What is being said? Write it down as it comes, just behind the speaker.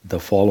The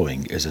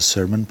following is a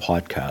sermon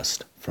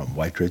podcast from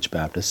White Ridge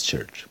Baptist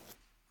Church.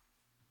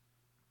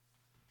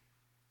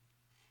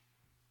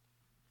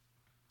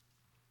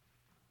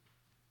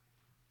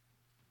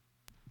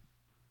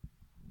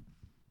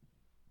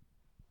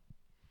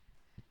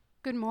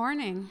 Good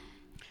morning.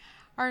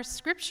 Our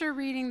scripture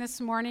reading this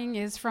morning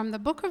is from the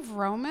book of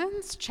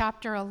Romans,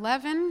 chapter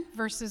 11,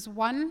 verses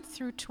 1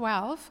 through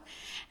 12.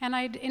 And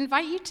I'd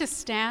invite you to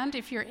stand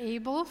if you're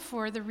able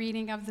for the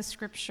reading of the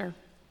scripture.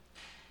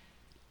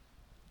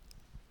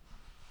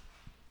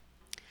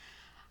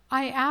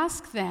 I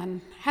ask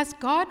then, has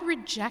God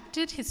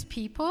rejected his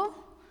people?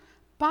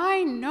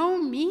 By no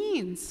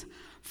means,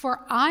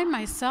 for I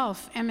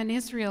myself am an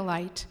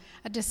Israelite,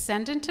 a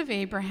descendant of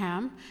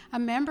Abraham, a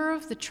member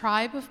of the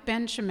tribe of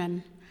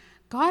Benjamin.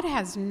 God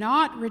has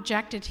not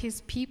rejected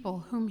his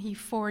people whom he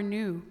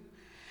foreknew.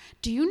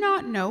 Do you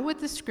not know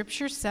what the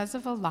scripture says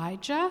of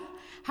Elijah,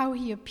 how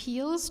he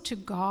appeals to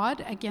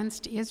God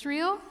against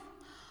Israel?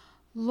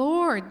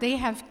 Lord, they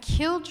have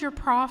killed your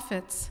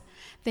prophets.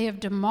 They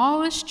have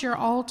demolished your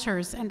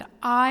altars, and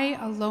I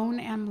alone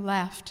am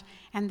left,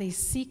 and they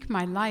seek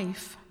my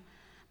life.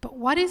 But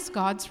what is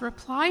God's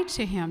reply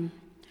to him?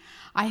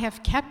 I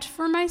have kept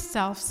for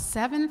myself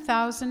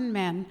 7,000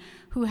 men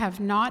who have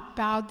not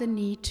bowed the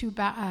knee to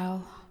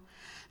Baal.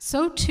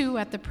 So too,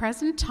 at the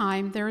present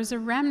time, there is a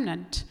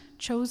remnant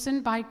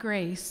chosen by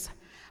grace.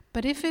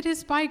 But if it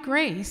is by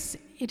grace,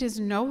 it is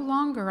no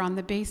longer on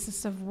the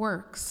basis of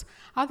works.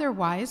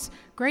 Otherwise,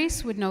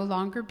 grace would no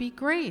longer be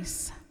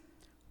grace.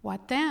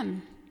 What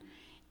then?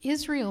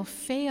 Israel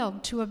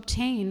failed to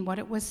obtain what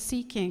it was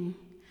seeking.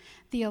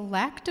 The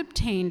elect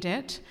obtained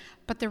it,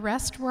 but the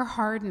rest were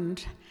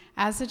hardened.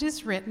 As it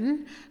is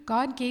written,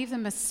 God gave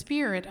them a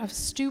spirit of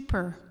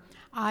stupor,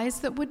 eyes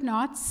that would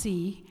not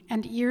see,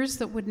 and ears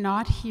that would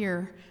not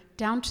hear,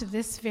 down to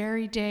this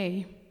very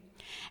day.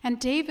 And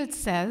David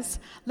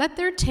says, let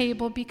their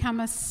table become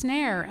a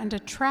snare and a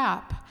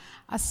trap,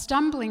 a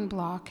stumbling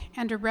block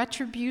and a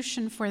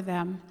retribution for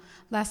them,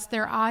 lest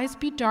their eyes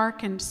be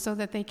darkened so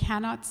that they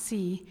cannot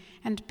see,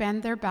 and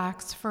bend their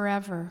backs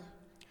forever.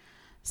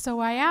 So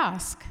I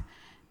ask,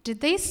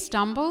 did they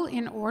stumble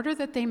in order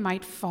that they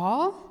might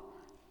fall?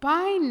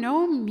 By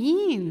no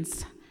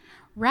means.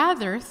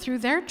 Rather, through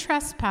their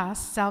trespass,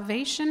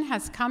 salvation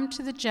has come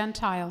to the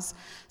Gentiles,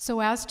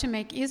 so as to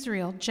make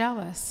Israel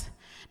jealous.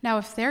 Now,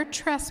 if their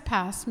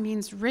trespass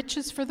means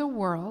riches for the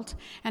world,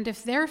 and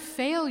if their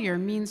failure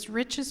means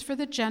riches for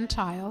the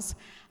Gentiles,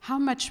 how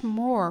much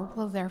more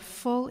will their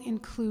full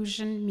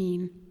inclusion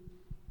mean?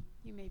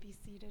 You may be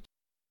seated.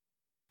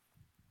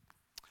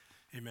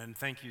 Amen.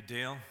 Thank you,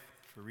 Dale,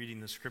 for reading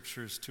the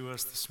scriptures to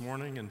us this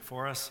morning and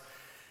for us.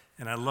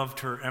 And I loved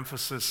her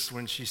emphasis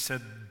when she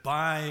said,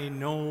 by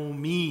no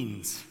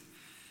means,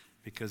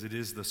 because it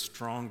is the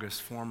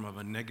strongest form of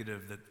a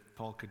negative that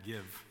Paul could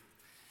give.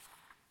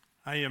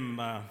 I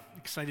am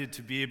excited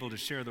to be able to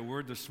share the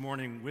word this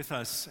morning with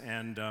us,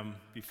 and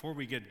before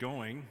we get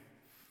going,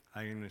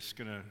 I'm just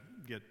going to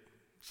get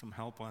some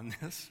help on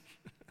this.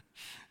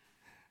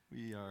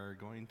 We are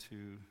going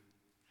to,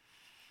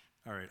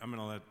 all right, I'm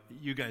going to let,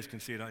 you guys can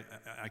see it,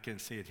 I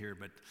can't see it here,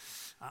 but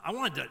I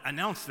wanted to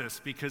announce this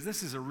because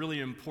this is a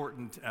really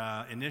important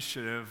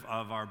initiative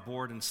of our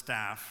board and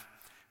staff,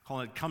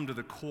 called it Come to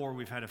the Core.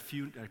 We've had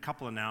a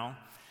couple of now.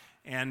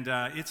 And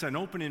it's an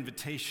open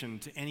invitation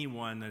to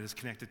anyone that is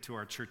connected to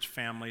our church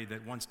family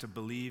that wants to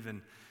believe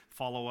and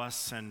follow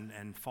us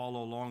and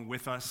follow along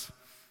with us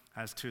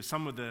as to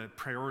some of the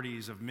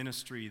priorities of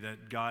ministry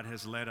that God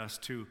has led us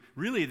to.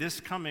 Really,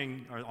 this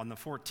coming, or on the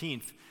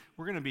 14th,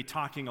 we're going to be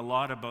talking a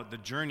lot about the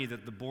journey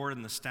that the board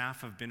and the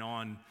staff have been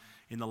on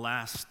in the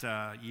last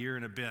year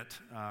and a bit.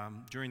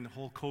 During the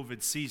whole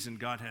COVID season,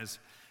 God has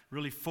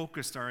really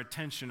focused our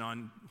attention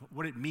on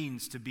what it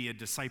means to be a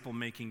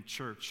disciple-making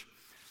church.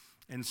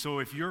 And so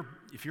if you're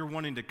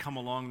wanting to come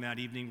along that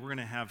evening, we're going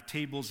to have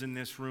tables in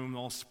this room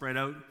all spread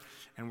out,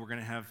 and we're going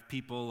to have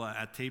people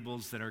at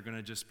tables that are going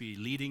to just be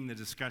leading the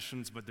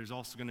discussions, but there's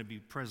also going to be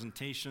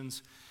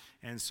presentations.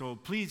 And so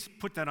please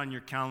put that on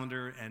your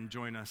calendar and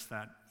join us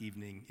that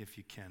evening if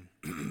you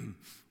can.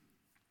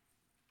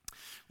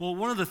 Well,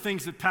 one of the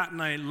things that Pat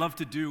and I love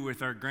to do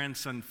with our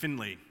grandson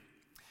Finley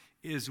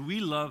is we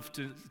love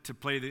to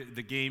play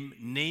the game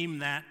Name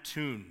That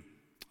Tune,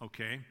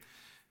 okay?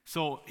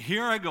 So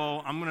here I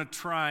go. I'm going to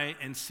try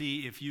and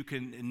see if you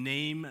can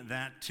name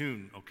that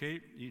tune,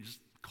 okay? You just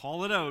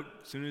call it out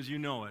as soon as you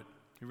know it.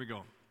 Here we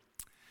go.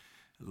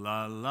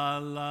 La la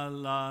la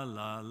la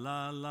la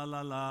la la la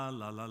la la la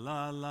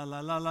la la la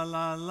la la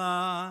la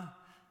la.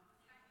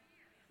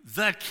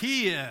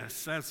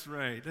 Zacchaeus, that's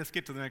right. Let's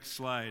get to the next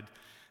slide.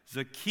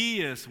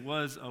 Zacchaeus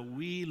was a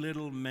wee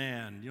little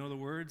man. You know the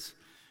words?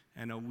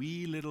 And a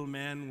wee little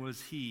man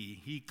was he.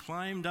 He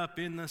climbed up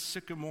in the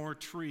sycamore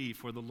tree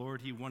for the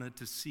Lord he wanted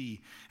to see.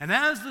 And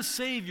as the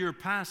Savior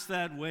passed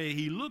that way,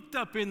 he looked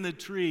up in the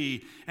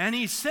tree and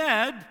he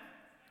said,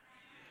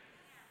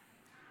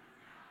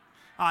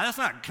 that's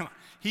not, come on.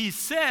 He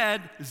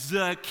said,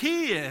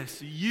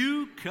 Zacchaeus,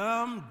 you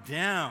come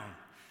down.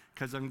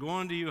 because I'm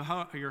going to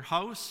your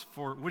house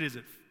for, what is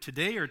it,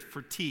 today or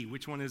for tea?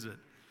 Which one is it?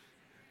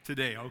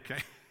 Today, okay.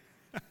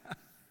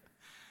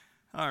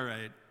 All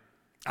right.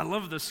 I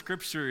love the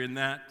scripture in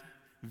that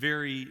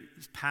very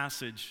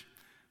passage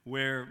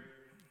where,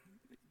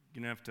 you're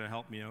going to have to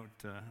help me out,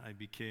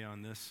 IBK,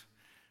 on this,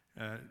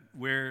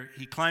 where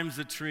he climbs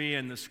the tree,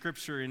 and the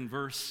scripture in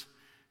verse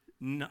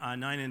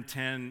 9 and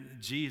 10,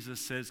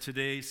 Jesus says,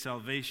 "Today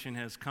salvation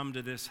has come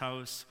to this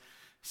house,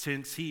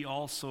 since he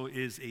also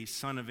is a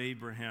son of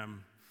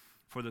Abraham.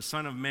 For the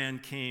Son of Man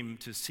came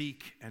to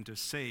seek and to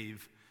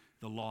save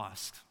the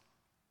lost."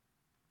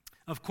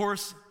 Of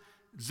course,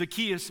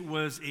 Zacchaeus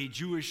was a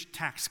Jewish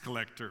tax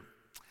collector,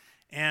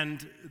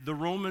 and the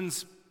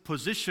Romans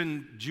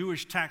positioned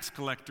Jewish tax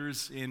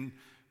collectors in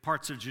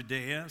parts of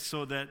Judea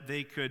so that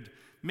they could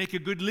make a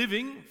good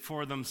living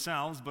for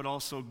themselves, but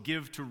also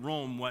give to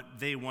Rome what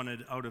they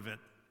wanted out of it.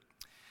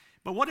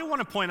 But what I want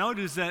to point out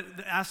is that,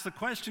 ask the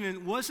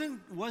question,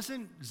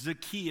 wasn't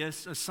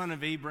Zacchaeus a son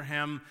of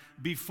Abraham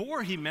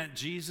before he met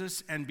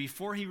Jesus and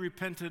before he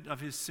repented of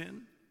his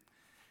sin?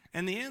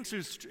 And the answer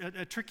is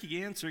a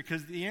tricky answer,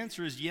 because the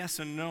answer is yes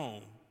and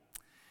no.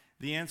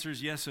 The answer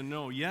is yes and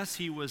no. Yes,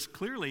 he was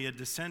clearly a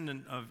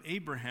descendant of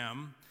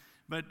Abraham,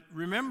 but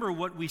remember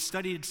what we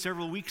studied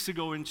several weeks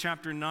ago in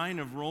chapter 9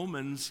 of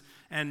Romans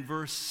and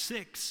verse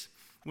 6,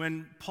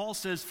 when Paul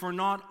says, "For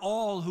not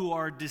all who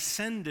are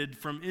descended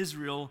from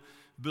Israel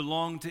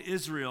belong to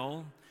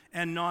Israel,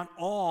 and not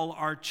all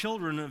are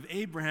children of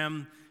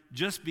Abraham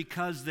just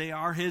because they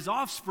are his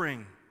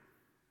offspring."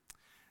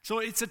 So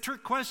it's a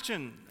trick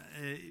question.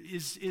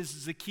 Is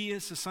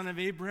Zacchaeus a son of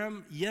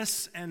Abraham?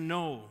 Yes and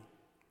no.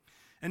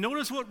 And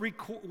notice what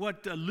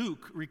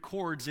Luke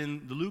records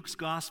in Luke's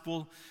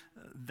gospel.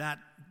 That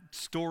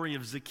story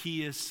of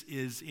Zacchaeus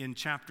is in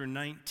chapter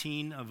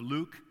 19 of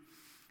Luke.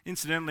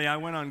 Incidentally, I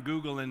went on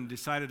Google and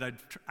decided I'd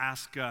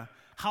ask,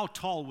 how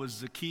tall was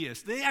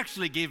Zacchaeus? They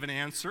actually gave an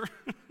answer.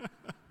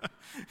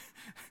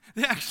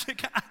 Can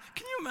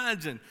you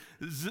imagine?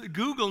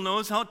 Google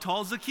knows how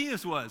tall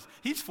Zacchaeus was.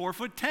 He's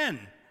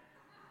 4'10".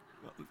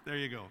 Well, there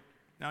you go.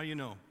 Now you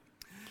know.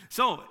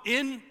 So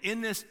in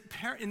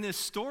this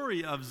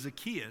story of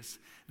Zacchaeus,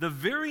 the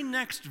very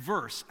next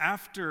verse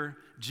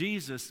after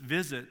Jesus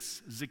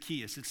visits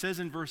Zacchaeus, it says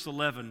in verse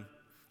 11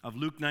 of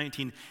Luke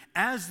 19,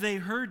 "As they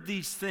heard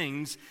these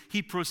things,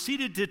 he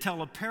proceeded to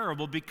tell a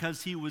parable,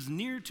 because he was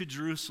near to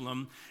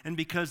Jerusalem, and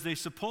because they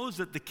supposed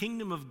that the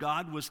kingdom of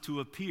God was to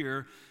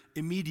appear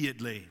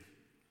immediately."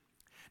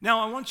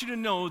 Now, I want you to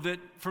know that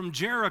from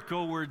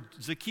Jericho, where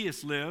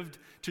Zacchaeus lived,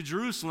 to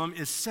Jerusalem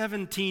is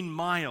 17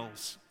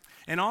 miles.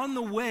 And on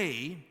the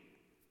way,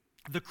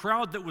 the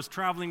crowd that was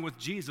traveling with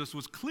Jesus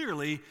was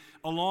clearly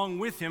along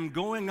with him,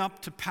 going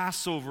up to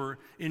Passover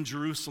in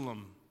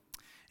Jerusalem.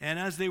 And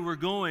as they were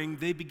going,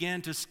 they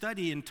began to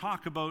study and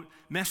talk about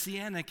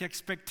messianic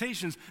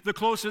expectations. The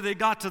closer they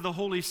got to the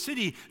holy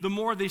city, the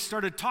more they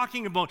started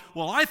talking about,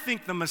 well, I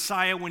think the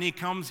Messiah, when he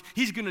comes,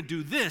 he's going to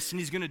do this and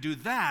he's going to do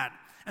that.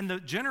 And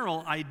the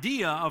general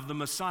idea of the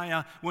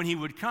Messiah when he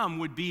would come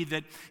would be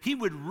that he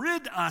would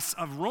rid us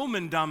of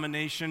Roman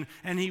domination,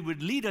 and he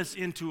would lead us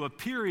into a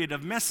period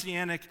of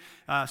messianic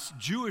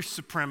Jewish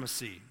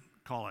supremacy,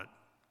 call it.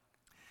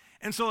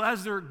 And so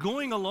as they're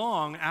going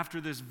along after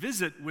this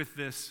visit with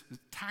this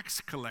tax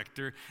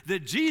collector,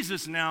 that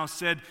Jesus now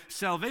said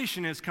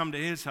salvation has come to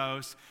his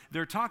house,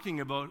 they're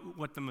talking about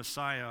what the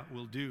Messiah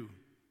will do.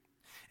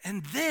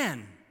 And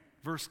then,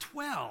 verse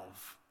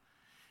 12,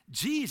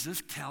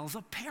 Jesus tells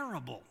a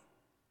parable.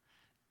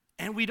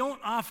 And we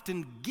don't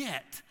often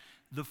get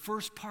the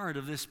first part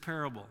of this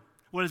parable.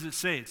 What does it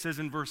say? It says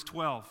in verse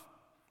 12,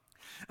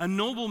 "A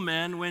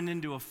nobleman went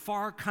into a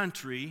far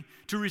country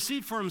to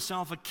receive for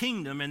himself a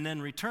kingdom and then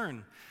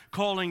return.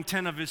 Calling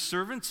 10 of his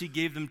servants, he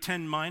gave them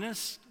 10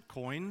 minas,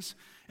 coins,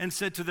 and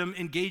said to them,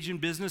 'Engage in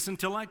business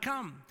until I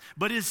come.'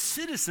 But his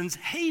citizens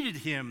hated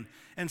him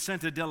and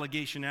sent a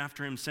delegation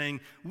after him, saying,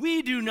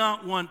 'We do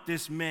not want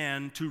this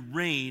man to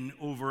reign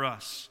over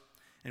us.'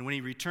 And when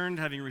he returned,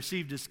 having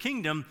received his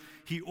kingdom,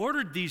 he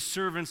ordered these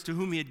servants to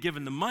whom he had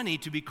given the money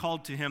to be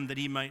called to him, that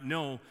he might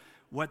know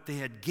what they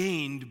had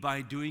gained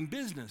by doing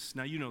business."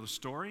 Now, you know the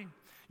story.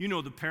 You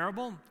know the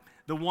parable.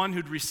 The one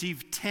who'd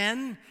received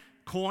 10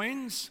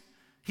 coins,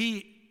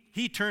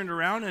 he turned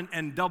around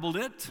and doubled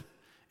it.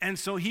 And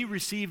so he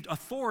received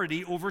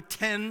authority over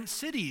 10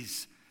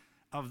 cities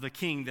of the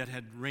king that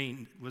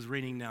was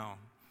reigning now.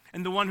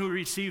 And the one who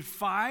received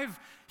 5,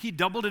 he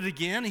doubled it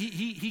again.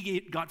 He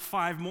got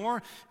 5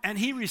 more, and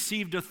he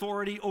received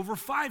authority over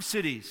 5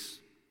 cities.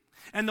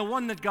 And the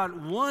one that got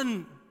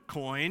 1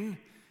 coin,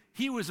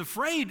 he was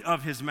afraid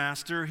of his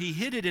master. He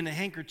hid it in a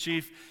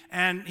handkerchief,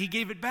 and he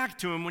gave it back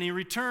to him when he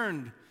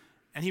returned.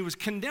 And he was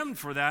condemned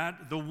for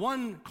that. The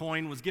 1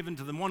 coin was given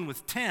to the one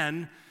with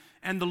 10.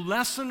 And the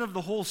lesson of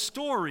the whole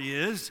story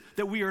is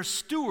that we are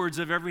stewards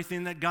of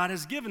everything that God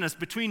has given us.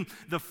 Between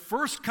the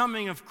first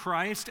coming of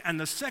Christ and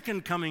the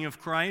second coming of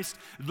Christ,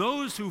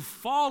 those who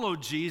follow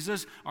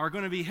Jesus are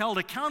going to be held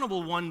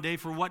accountable one day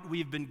for what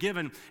we've been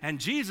given. And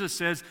Jesus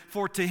says,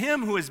 "For to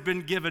him who has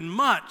been given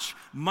much,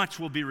 much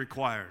will be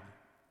required."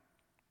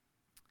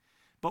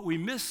 but we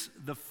miss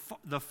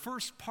the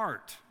first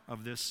part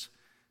of this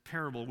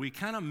parable. We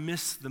kind of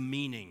miss the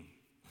meaning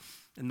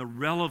and the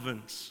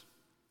relevance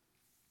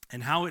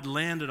and how it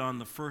landed on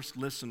the first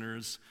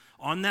listeners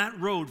on that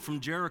road from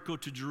Jericho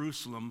to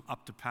Jerusalem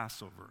up to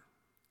Passover.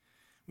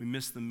 We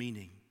miss the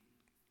meaning.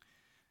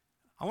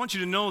 I want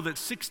you to know that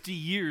 60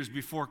 years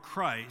before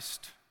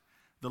Christ,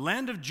 the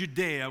land of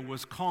Judea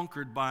was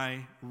conquered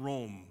by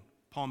Rome,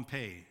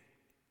 Pompeii.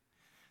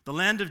 The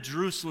land of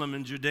Jerusalem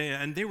and Judea,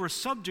 and they were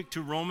subject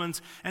to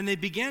Romans, and they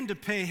began to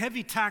pay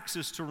heavy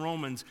taxes to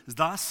Romans,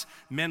 thus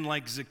men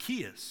like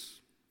Zacchaeus.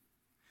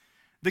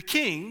 The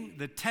king,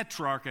 the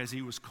tetrarch as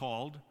he was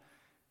called,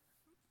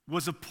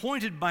 was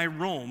appointed by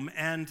Rome,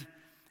 and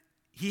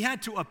he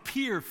had to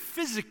appear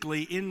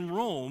physically in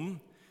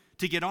Rome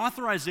to get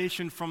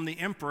authorization from the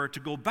emperor to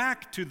go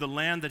back to the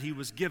land that he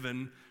was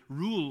given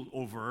rule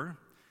over,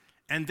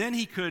 and then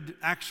he could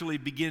actually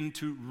begin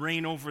to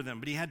reign over them.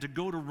 But he had to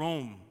go to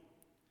Rome.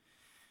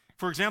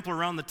 For example,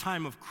 around the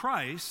time of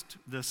Christ,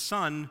 the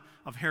son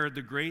of Herod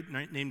the Great,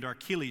 named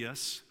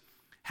Archelaus,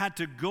 had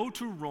to go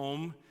to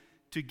Rome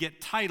to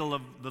get title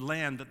of the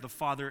land that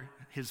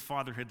his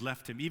father had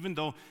left him. Even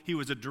though he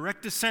was a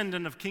direct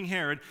descendant of King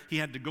Herod, he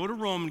had to go to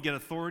Rome and get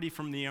authority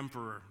from the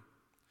emperor.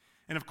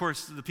 And of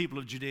course, the people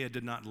of Judea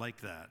did not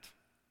like that.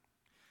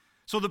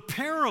 So the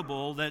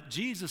parable that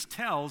Jesus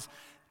tells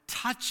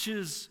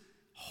touches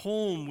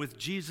home with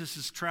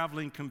Jesus'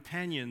 traveling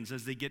companions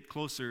as they get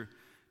closer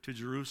to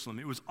Jerusalem.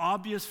 It was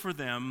obvious for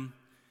them.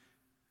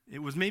 It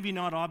was maybe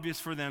not obvious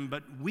for them,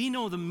 but we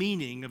know the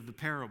meaning of the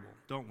parable,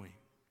 don't we?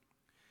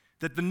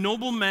 That the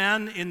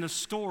nobleman in the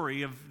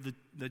story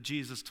that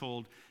Jesus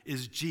told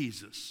is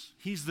Jesus.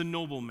 He's the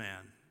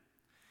nobleman.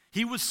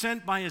 He was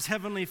sent by his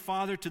heavenly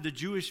Father to the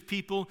Jewish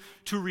people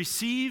to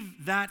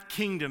receive that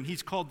kingdom.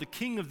 He's called the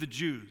King of the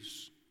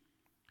Jews.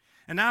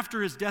 And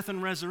after his death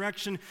and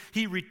resurrection,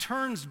 he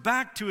returns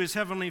back to his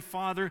heavenly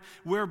Father,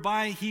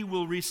 whereby he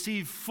will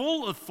receive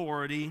full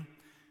authority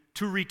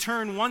to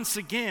return once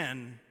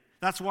again.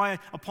 That's why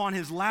upon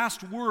his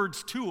last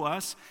words to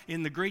us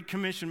in the Great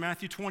Commission,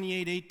 Matthew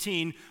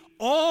 28:18,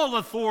 all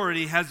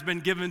authority has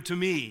been given to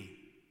me.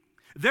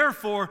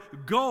 Therefore,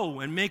 go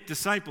and make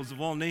disciples of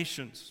all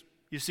nations.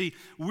 You see,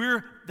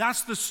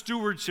 that's the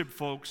stewardship,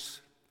 folks.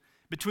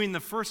 Between the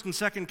first and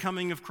second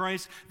coming of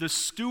Christ, the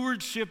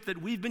stewardship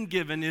that we've been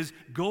given is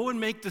go and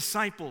make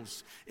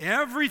disciples.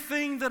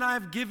 Everything that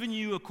I've given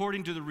you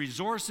according to the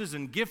resources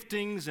and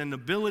giftings and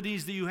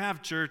abilities that you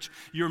have, church,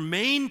 your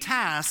main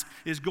task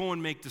is go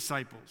and make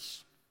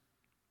disciples.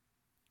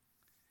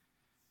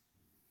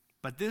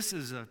 But this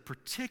is a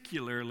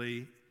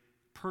particularly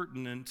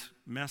pertinent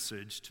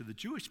message to the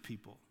Jewish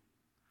people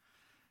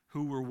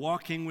who were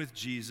walking with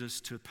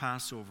Jesus to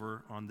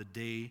Passover on the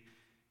day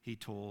he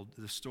told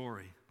the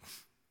story.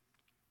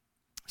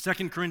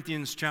 2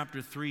 Corinthians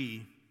chapter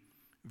 3,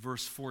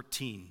 verse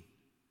 14.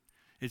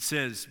 It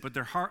says, but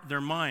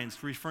their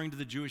minds, referring to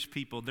the Jewish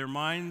people, their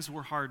minds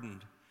were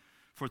hardened.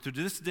 For to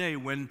this day,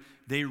 when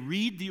they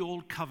read the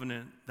old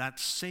covenant, that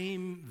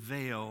same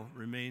veil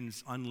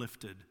remains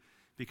unlifted,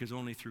 because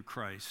only through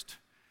Christ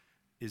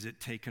is it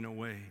taken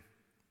away.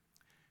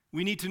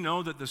 We need to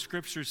know that the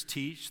scriptures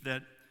teach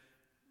that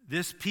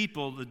this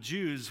people, the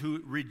Jews,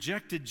 who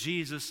rejected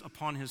Jesus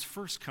upon his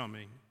first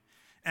coming,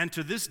 and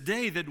to this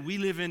day that we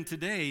live in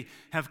today,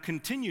 have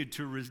continued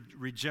to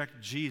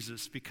reject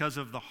Jesus because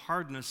of the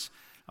hardness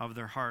of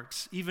their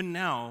hearts. Even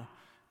now,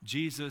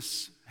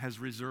 Jesus has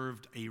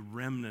reserved a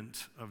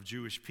remnant of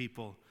Jewish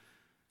people.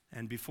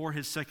 And before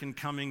his second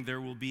coming,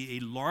 there will be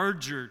a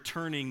larger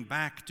turning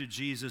back to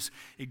Jesus,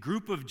 a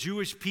group of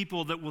Jewish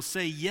people that will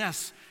say,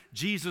 yes,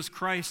 Jesus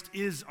Christ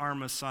is our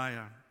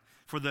Messiah.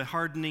 For the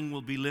hardening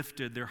will be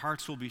lifted, their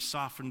hearts will be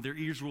softened, their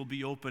ears will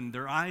be opened,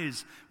 their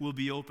eyes will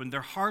be opened,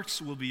 their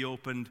hearts will be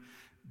opened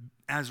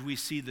as we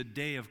see the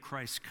day of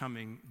Christ's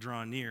coming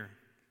draw near.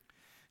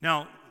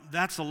 Now,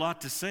 that's a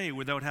lot to say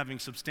without having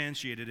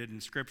substantiated it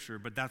in Scripture,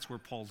 but that's where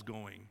Paul's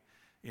going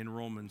in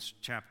Romans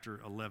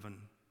chapter 11.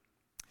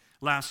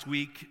 Last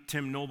week,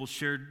 Tim Noble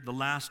shared the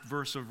last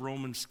verse of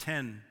Romans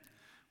 10,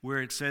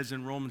 where it says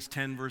in Romans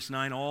 10, verse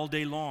 9, all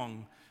day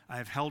long I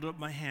have held up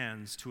my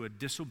hands to a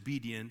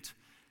disobedient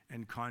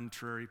and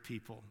contrary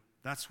people.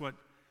 That's what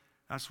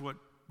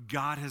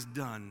God has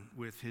done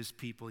with his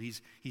people.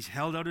 He's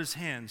held out his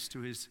hands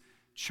to his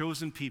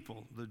chosen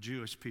people, the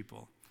Jewish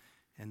people,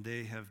 and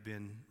they have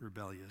been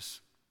rebellious.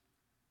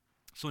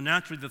 So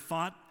naturally, the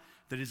thought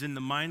that is in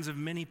the minds of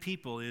many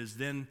people is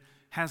then,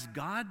 has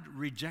God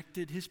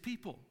rejected his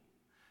people?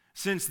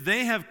 Since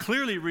they have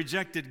clearly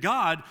rejected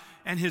God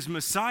and his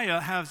Messiah,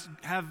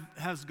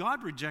 has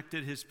God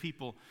rejected his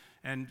people?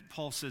 And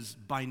Paul says,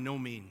 by no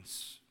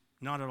means,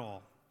 not at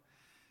all.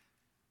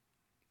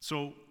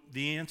 So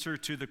the answer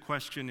to the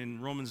question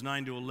in Romans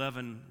 9 to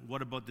 11,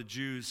 what about the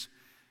Jews?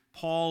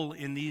 Paul,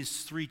 in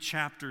these 3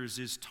 chapters,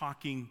 is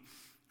talking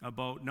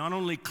about not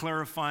only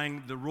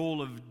clarifying the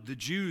role of the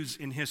Jews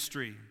in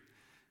history,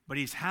 but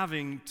he's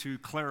having to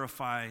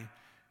clarify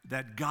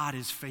that God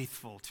is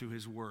faithful to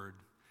his word.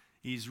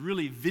 He's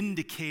really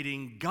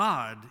vindicating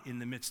God in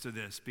the midst of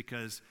this,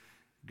 because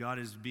God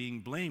is being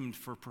blamed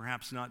for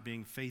perhaps not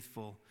being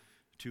faithful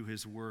to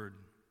his word.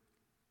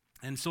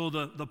 And so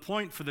the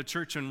point for the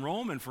church in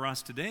Rome and for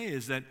us today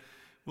is that,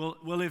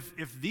 well,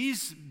 if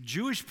these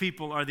Jewish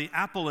people are the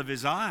apple of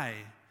his eye,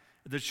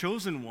 the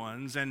chosen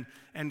ones,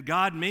 and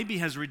God maybe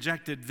has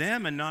rejected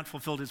them and not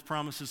fulfilled his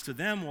promises to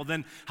them, well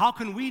then how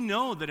can we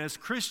know that as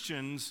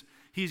Christians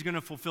he's going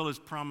to fulfill his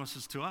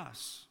promises to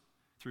us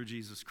through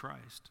Jesus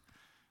Christ?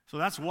 So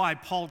that's why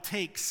Paul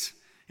takes,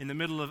 in the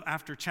middle of,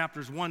 after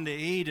chapters 1 to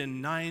 8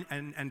 and 9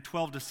 and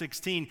 12 to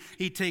 16,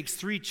 he takes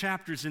 3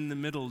 chapters in the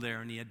middle there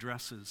and he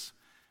addresses,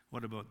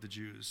 what about the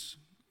Jews?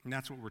 And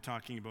that's what we're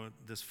talking about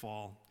this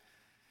fall.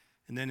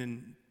 And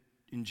then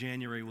in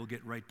January, we'll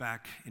get right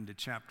back into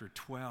chapter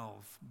 12.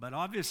 But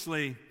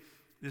obviously,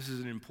 this is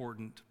an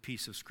important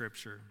piece of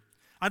Scripture.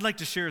 I'd like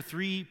to share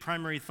 3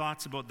 primary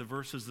thoughts about the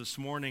verses this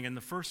morning. And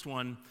the first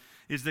one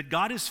is that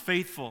God is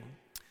faithful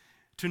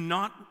to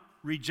not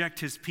reject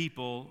his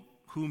people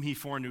whom he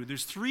foreknew.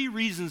 There's 3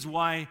 reasons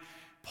why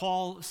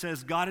Paul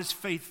says God is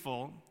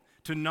faithful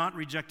to not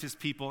reject his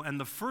people. And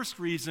the first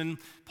reason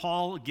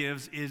Paul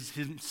gives is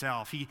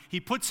himself. He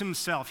puts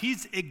himself,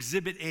 he's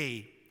exhibit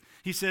A.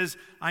 He says,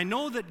 I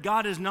know that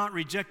God has not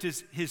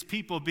rejected his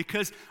people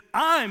because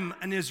I'm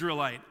an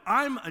Israelite.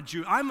 I'm a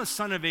Jew. I'm a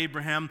son of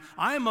Abraham.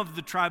 I am of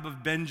the tribe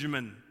of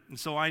Benjamin. And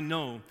so I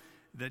know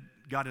that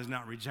God has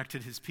not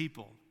rejected his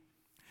people.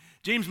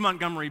 James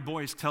Montgomery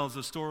Boyce tells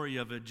a story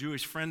of a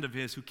Jewish friend of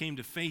his who came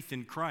to faith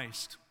in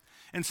Christ.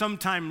 And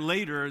sometime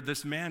later,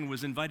 this man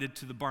was invited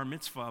to the bar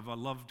mitzvah of a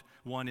loved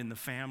one in the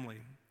family.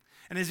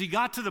 And as he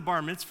got to the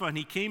bar mitzvah, and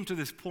he came to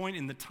this point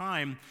in the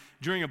time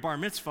during a bar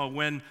mitzvah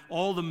when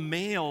all the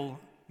male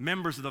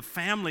members of the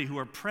family who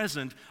are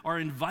present are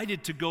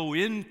invited to go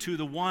into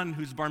the one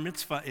whose bar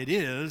mitzvah it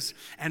is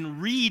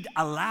and read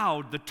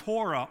aloud the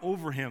Torah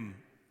over him.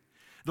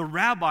 The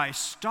rabbi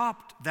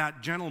stopped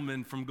that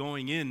gentleman from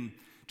going in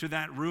to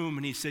that room,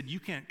 and he said, you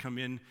can't come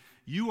in.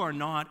 You are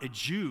not a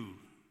Jew.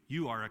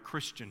 You are a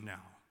Christian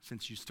now,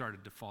 since you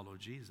started to follow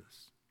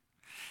Jesus.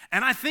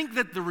 And I think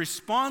that the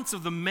response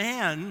of the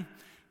man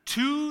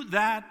to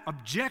that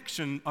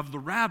objection of the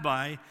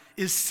rabbi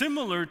is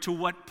similar to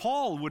what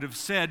Paul would have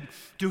said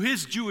to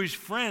his Jewish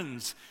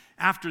friends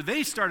after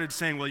they started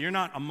saying, well, you're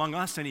not among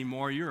us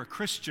anymore, you're a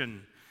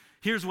Christian.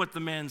 Here's what the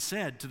man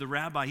said to the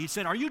rabbi. He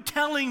said, are you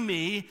telling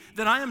me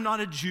that I am not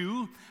a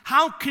Jew?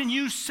 How can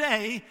you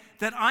say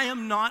that I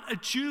am not a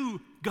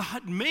Jew?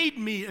 God made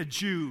me a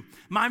Jew.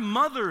 My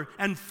mother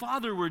and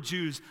father were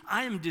Jews.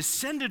 I am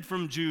descended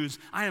from Jews.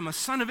 I am a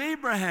son of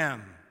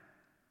Abraham.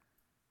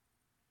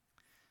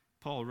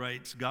 Paul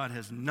writes, God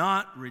has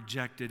not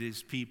rejected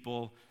his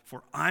people,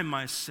 for I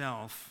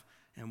myself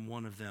am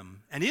one of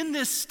them. And in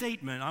this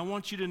statement, I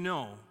want you to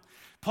know,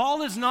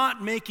 Paul is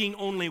not making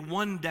only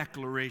one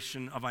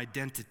declaration of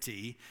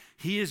identity.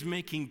 He is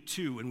making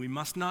 2, and we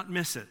must not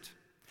miss it.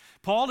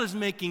 Paul is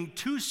making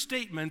 2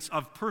 statements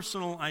of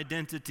personal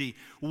identity.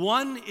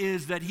 One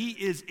is that he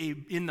is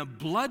in the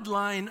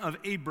bloodline of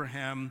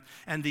Abraham,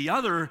 and the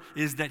other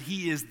is that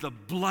he is the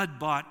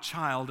blood-bought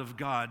child of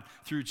God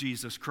through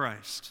Jesus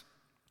Christ.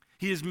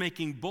 He is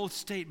making both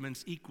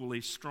statements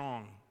equally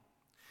strong.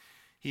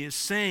 He is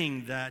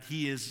saying that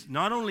he is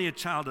not only a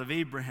child of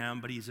Abraham,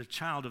 but he's a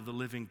child of the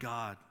living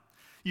God.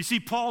 You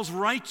see, Paul's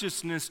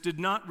righteousness did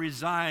not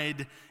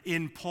reside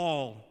in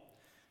Paul.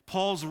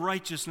 Paul's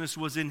righteousness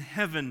was in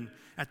heaven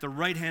at the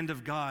right hand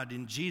of God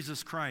in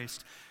Jesus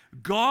Christ.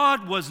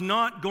 God was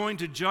not going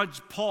to judge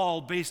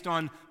Paul based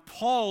on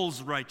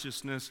Paul's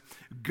righteousness.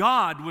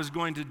 God was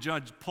going to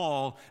judge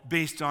Paul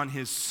based on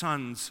his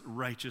son's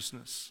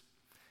righteousness.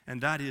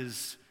 And that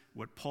is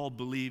what Paul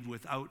believed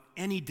without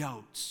any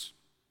doubts.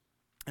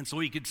 And so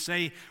he could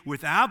say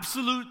with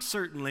absolute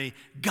certainty,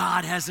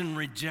 God hasn't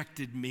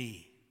rejected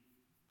me,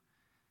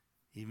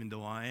 even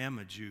though I am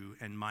a Jew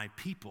and my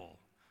people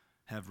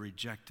have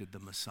rejected the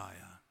Messiah.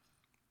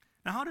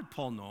 Now, how did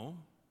Paul know?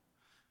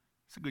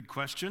 It's a good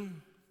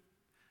question.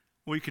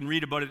 Well, you can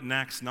read about it in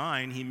Acts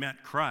 9. He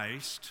met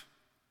Christ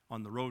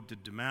on the road to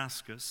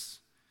Damascus.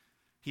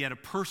 He had a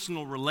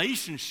personal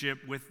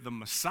relationship with the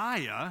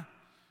Messiah.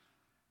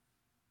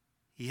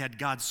 He had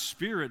God's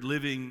Spirit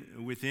living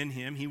within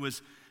him. He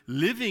was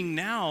living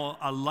now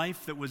a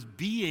life that was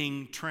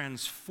being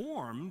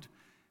transformed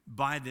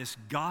by this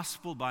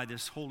gospel, by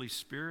this Holy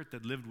Spirit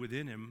that lived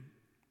within him.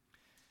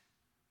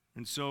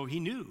 And so he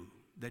knew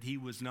that he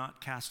was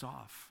not cast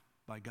off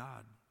by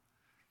God.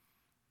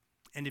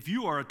 And if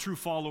you are a true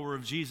follower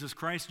of Jesus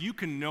Christ, you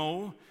can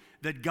know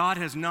that God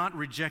has not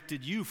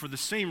rejected you for the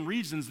same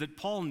reasons that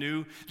Paul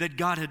knew that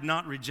God had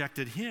not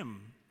rejected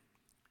him.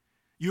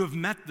 You have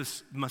met the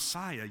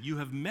Messiah. You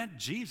have met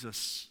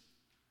Jesus.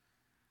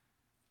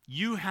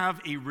 You have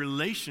a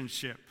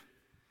relationship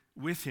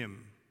with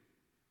him.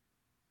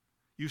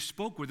 You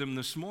spoke with him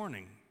this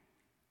morning.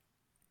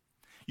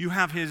 You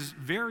have his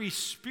very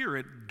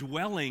Spirit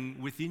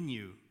dwelling within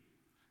you,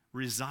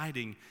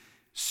 residing,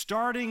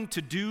 starting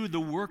to do the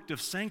work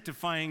of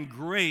sanctifying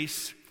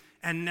grace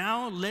and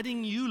now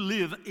letting you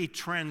live a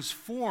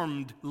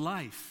transformed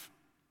life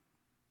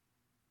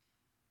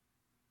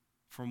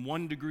from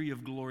one degree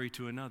of glory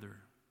to another.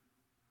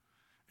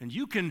 And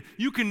you can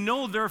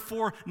know,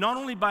 therefore, not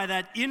only by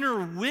that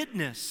inner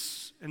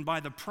witness and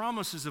by the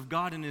promises of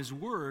God in His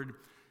Word,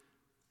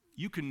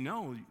 you can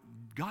know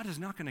God is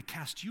not going to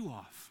cast you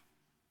off.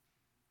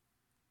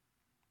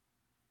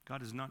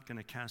 God is not going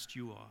to cast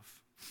you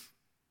off.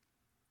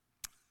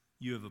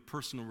 You have a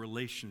personal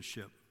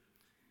relationship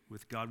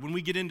with God. When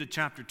we get into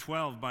chapter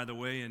 12, by the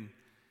way,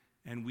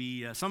 and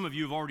we some of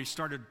you have already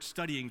started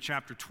studying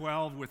chapter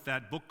 12 with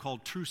that book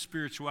called True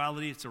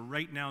Spirituality. It's a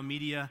Right Now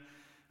Media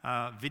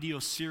video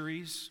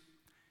series,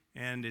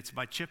 and it's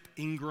by Chip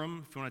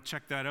Ingram. If you want to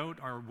check that out,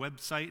 our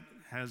website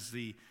has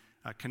the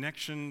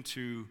connection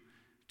to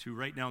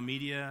Right Now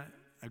Media,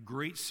 a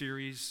great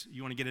series.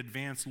 You want to get an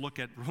advanced look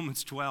at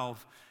Romans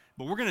 12,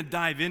 but we're going to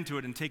dive into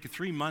it and take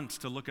 3 months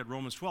to look at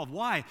Romans 12.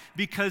 Why?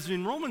 Because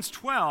in Romans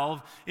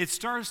 12,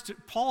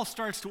 Paul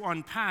starts to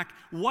unpack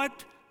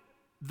what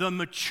the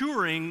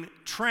maturing,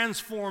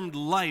 transformed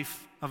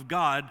life of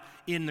God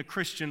in the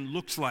Christian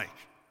looks like.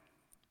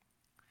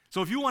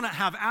 So if you want to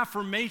have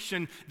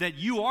affirmation that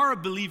you are a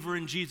believer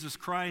in Jesus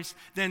Christ,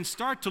 then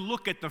start to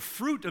look at the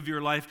fruit of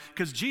your life,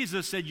 because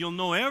Jesus said you'll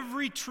know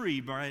every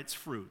tree by its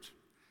fruit.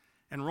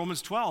 And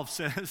Romans 12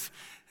 says,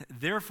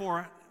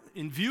 therefore,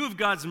 in view of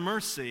God's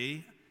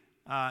mercy,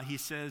 he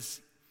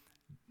says,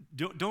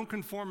 don't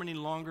conform any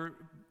longer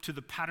to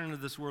the pattern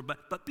of this world,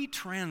 but be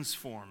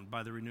transformed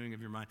by the renewing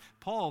of your mind.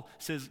 Paul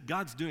says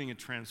God's doing a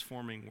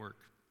transforming work.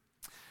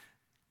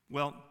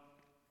 Well,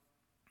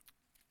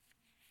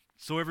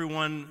 so every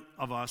one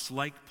of us,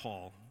 like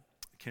Paul,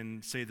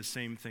 can say the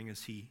same thing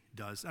as he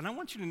does. And I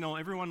want you to know,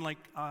 everyone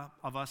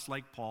of us,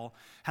 like Paul,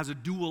 has a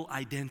dual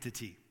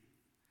identity.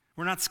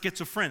 We're not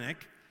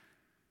schizophrenic.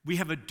 We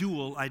have a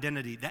dual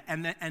identity.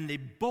 And they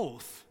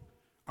both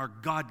are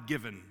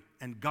God-given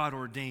and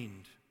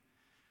God-ordained.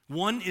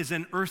 One is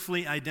an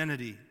earthly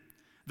identity,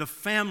 the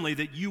family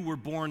that you were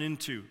born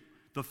into,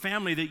 the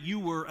family that you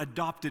were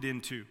adopted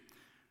into,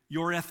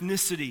 your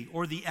ethnicity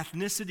or the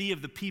ethnicity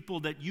of the people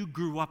that you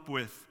grew up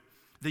with,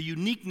 the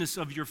uniqueness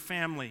of your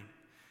family.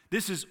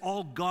 This is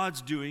all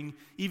God's doing,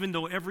 even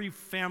though every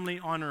family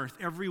on earth,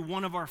 every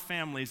one of our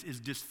families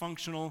is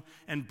dysfunctional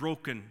and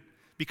broken.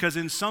 Because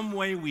in some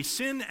way we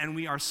sin and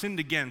we are sinned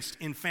against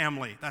in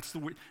family. That's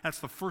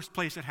the first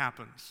place it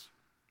happens.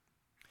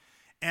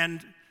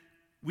 And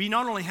we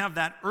not only have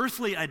that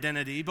earthly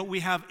identity, but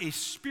we have a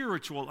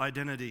spiritual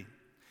identity.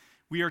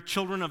 We are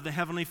children of the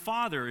Heavenly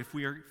Father. If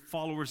we are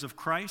followers of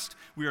Christ,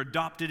 we are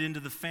adopted into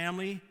the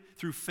family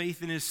through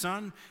faith in His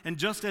Son. And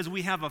just as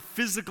we have a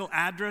physical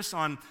address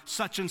on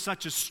such and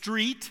such a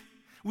street,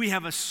 we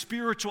have a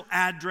spiritual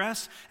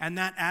address, and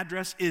that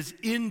address is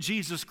in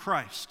Jesus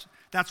Christ.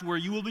 That's where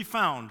you will be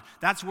found.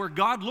 That's where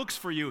God looks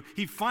for you.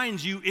 He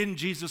finds you in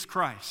Jesus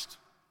Christ.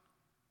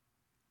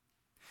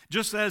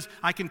 Just as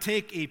I can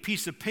take a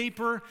piece of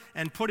paper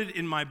and put it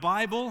in my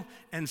Bible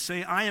and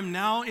say, I am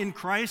now in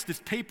Christ, this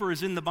paper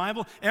is in the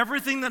Bible,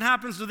 everything that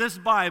happens to this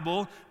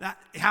Bible, that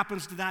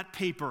happens to that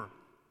paper.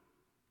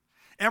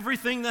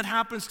 Everything that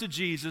happens to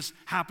Jesus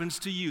happens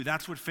to you.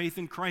 That's what faith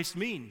in Christ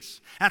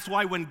means. That's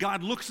why when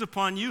God looks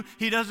upon you,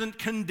 He doesn't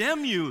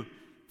condemn you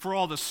for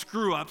all the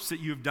screw-ups that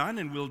you've done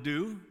and will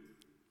do,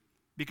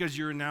 because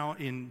you're now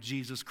in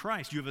Jesus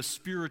Christ. You have a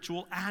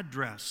spiritual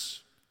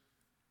address.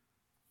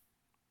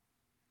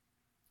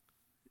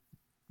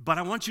 But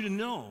I want you to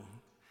know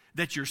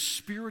that your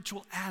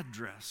spiritual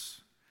address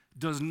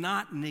does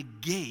not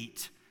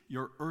negate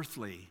your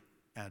earthly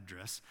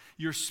address.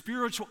 Your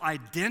spiritual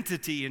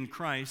identity in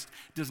Christ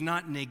does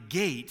not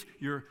negate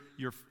your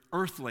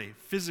earthly,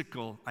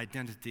 physical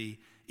identity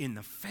in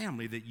the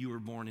family that you were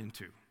born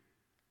into.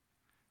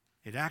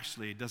 It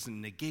actually doesn't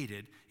negate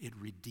it, it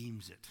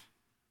redeems it.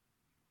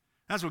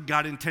 That's what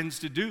God intends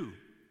to do.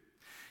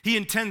 He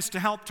intends to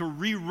help to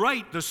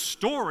rewrite the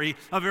story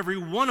of every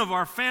one of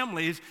our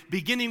families,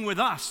 beginning with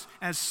us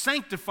as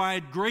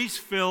sanctified,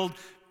 grace-filled,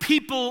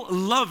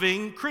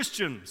 people-loving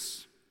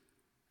Christians.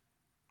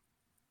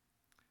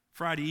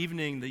 Friday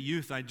evening, the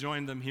youth, I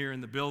joined them here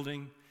in the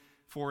building,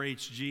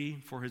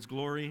 4HG, for His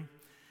glory.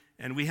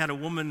 And we had a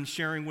woman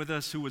sharing with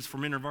us who was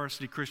from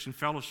InterVarsity Christian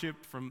Fellowship,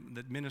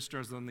 that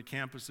ministers on the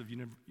campus of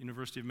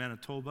University of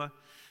Manitoba.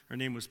 Her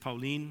name was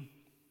Pauline.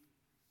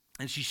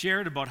 And she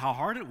shared about how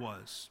hard it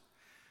was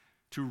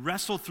to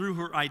wrestle through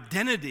her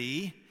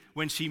identity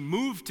when she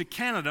moved to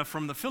Canada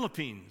from the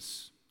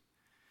Philippines.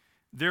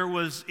 There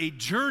was a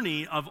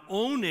journey of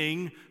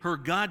owning her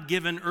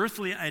God-given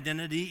earthly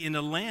identity in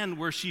a land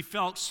where she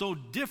felt so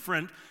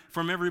different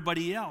from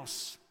everybody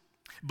else.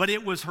 But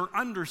it was her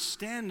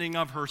understanding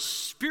of her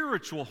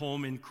spiritual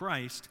home in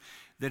Christ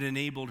that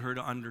enabled her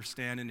to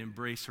understand and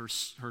embrace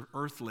her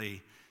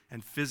earthly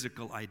and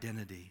physical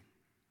identity.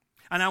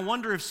 And I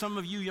wonder if some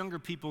of you younger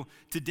people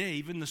today,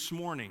 even this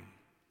morning,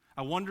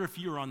 I wonder if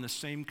you're on the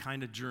same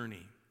kind of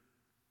journey.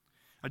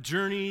 A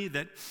journey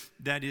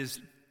that is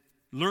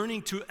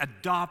learning to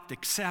adopt,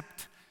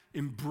 accept,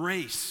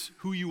 embrace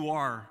who you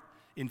are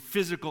in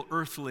physical,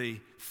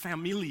 earthly,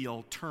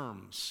 familial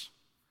terms.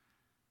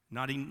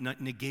 Not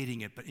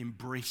negating it, but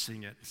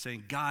embracing it,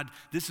 saying, God,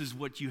 this is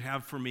what you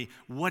have for me.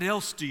 What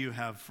else do you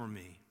have for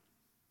me?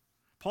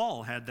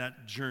 Paul had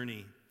that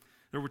journey.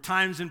 There were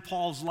times in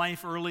Paul's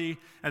life early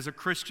as a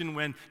Christian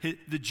when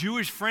the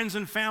Jewish friends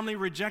and family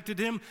rejected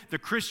him, the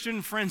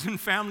Christian friends and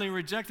family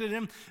rejected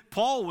him.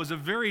 Paul was a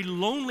very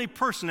lonely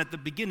person at the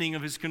beginning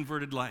of his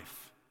converted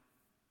life.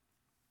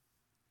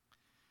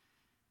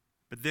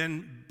 But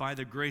then, by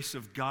the grace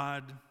of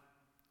God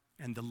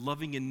and the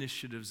loving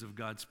initiatives of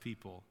God's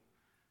people,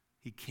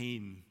 he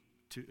came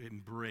to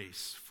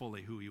embrace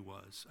fully who he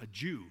was, a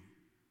Jew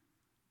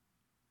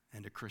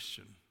and a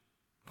Christian.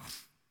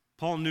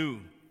 Paul knew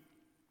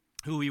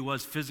who he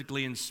was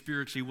physically and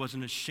spiritually. He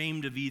wasn't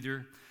ashamed of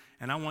either.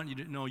 And I want you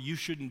to know you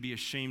shouldn't be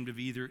ashamed of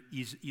either.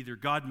 Either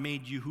God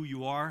made you who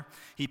you are.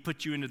 He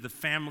put you into the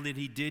family that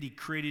he did. He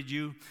created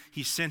you.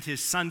 He sent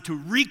his son to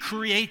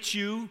recreate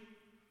you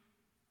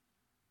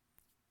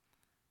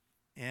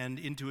and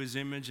into his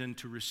image and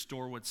to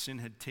restore what sin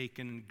had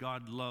taken.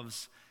 God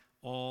loves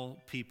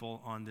all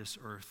people on this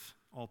earth,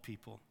 all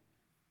people.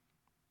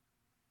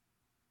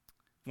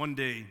 One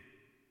day,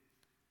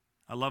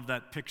 I love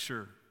that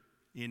picture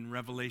in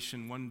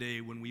Revelation, one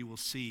day when we will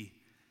see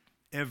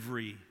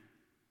every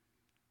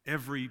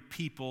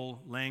people,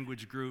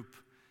 language group,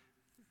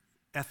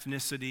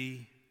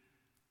 ethnicity,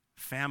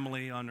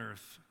 family on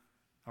earth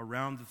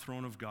around the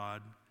throne of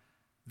God.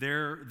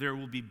 There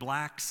will be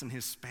blacks and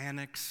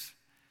Hispanics,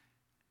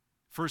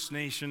 First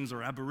Nations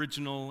or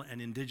Aboriginal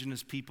and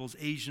Indigenous peoples,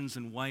 Asians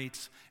and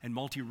whites, and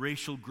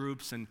multiracial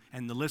groups, and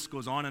the list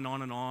goes on and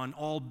on and on,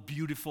 all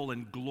beautiful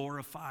and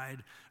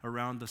glorified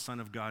around the Son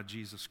of God,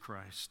 Jesus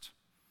Christ.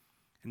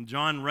 And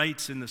John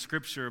writes in the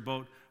Scripture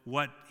about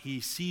what he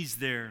sees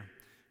there.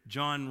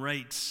 John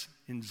writes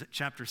in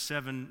chapter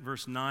 7,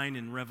 verse 9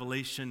 in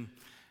Revelation,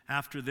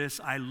 after this,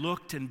 I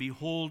looked, and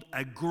behold,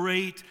 a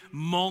great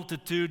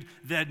multitude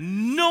that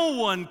no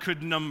one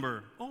could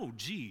number. Oh,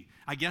 gee,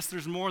 I guess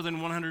there's more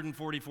than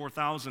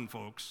 144,000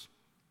 folks.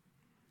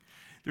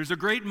 There's a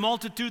great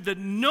multitude that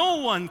no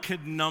one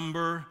could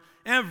number,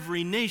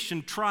 every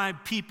nation,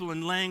 tribe, people,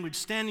 and language,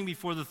 standing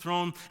before the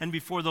throne and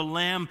before the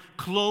Lamb,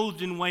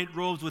 clothed in white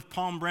robes with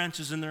palm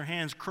branches in their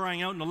hands,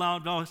 crying out in a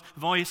loud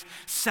voice,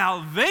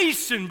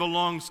 salvation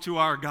belongs to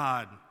our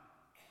God,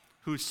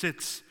 who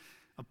sits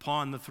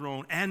upon the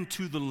throne, and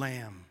to the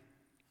Lamb.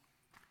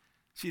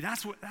 See,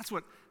 that's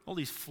what all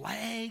these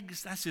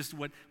flags, that's just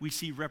what we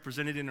see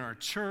represented in our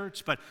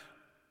church, but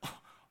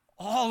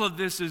all of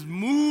this is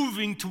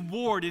moving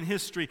toward, in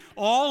history,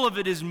 all of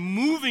it is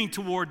moving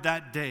toward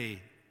that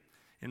day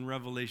in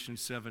Revelation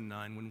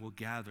 7:9 when we'll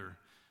gather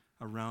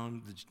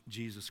around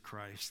Jesus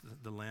Christ,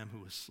 the Lamb who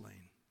was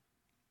slain.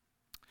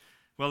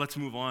 Well, let's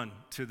move on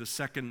to the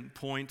second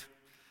point,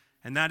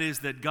 and that is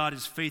that God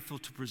is faithful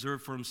to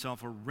preserve for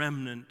himself a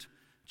remnant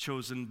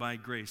chosen by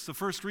grace. The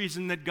first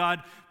reason that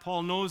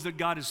Paul knows that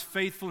God is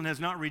faithful and has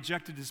not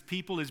rejected his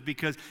people is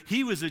because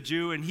he was a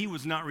Jew and he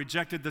was not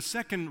rejected. The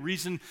second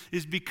reason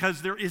is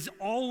because there has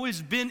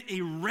always been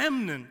a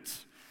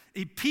remnant,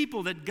 a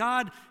people that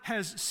God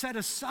has set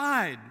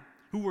aside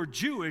who were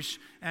Jewish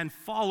and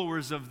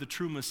followers of the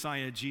true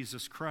Messiah,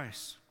 Jesus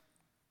Christ.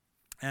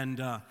 And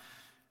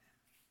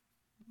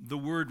the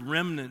word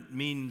remnant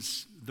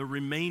means the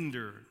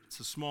remainder. It's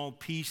a small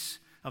piece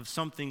of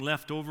something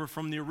left over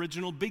from the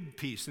original big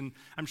piece. And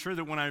I'm sure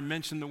that when I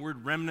mention the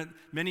word remnant,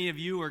 many of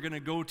you are going to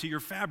go to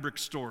your fabric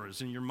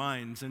stores in your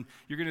minds, and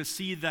you're going to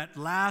see that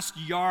last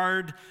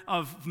yard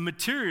of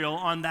material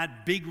on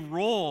that big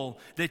roll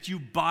that you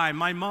buy.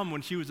 My mom,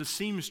 when she was a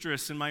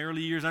seamstress in my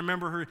early years, I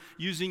remember her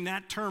using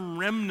that term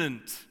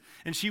remnant.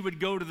 And she would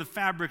go to the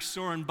fabric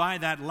store and buy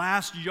that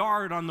last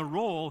yard on the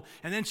roll,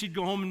 and then she'd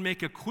go home and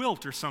make a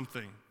quilt or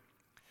something.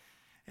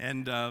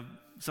 And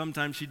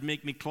sometimes she'd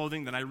make me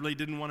clothing that I really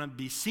didn't want to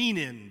be seen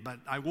in, but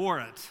I wore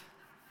it.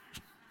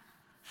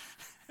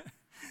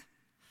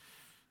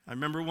 I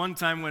remember one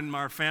time when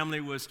our family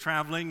was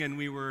traveling and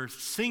we were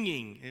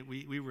singing.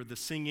 We were the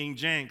singing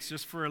Janks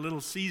just for a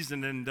little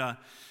season, and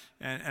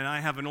I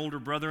have an older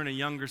brother and a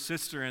younger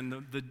sister, and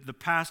the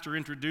pastor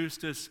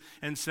introduced us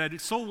and said,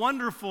 it's so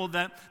wonderful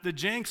that the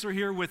Janks are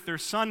here with their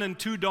son and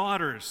 2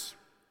 daughters.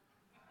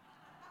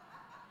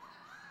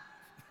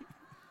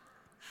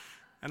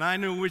 And I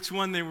knew which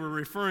one they were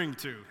referring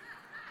to.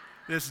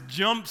 This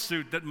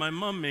jumpsuit that my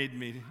mom made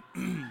me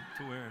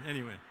to wear.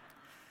 Anyway,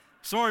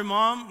 sorry,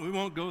 Mom, we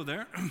won't go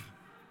there.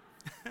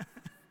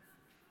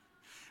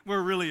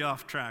 We're really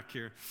off track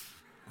here.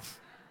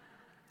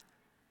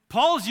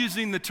 Paul's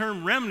using the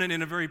term remnant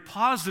in a very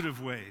positive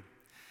way.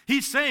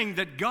 He's saying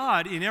that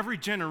God, in every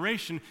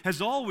generation, has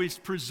always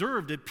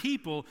preserved a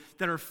people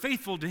that are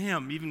faithful to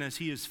him, even as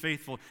he is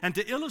faithful. And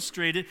to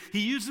illustrate it, he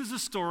uses the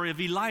story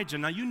of Elijah.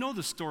 Now, you know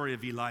the story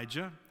of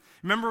Elijah.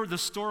 Remember the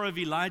story of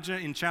Elijah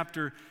in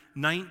chapter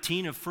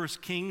 19 of 1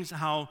 Kings,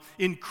 how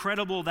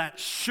incredible that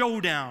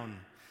showdown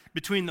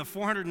between the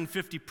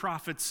 450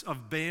 prophets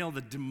of Baal,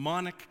 the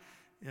demonic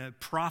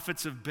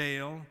prophets of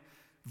Baal,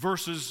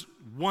 versus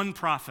one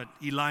prophet,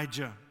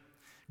 Elijah.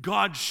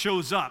 God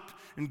shows up,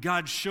 and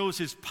God shows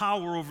his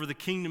power over the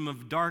kingdom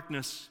of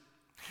darkness.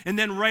 And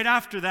then right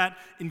after that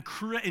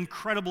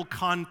incredible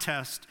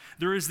contest,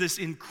 there is this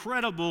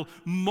incredible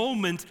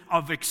moment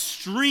of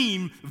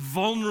extreme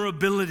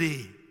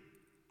vulnerability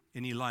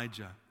in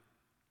Elijah.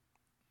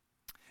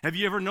 Have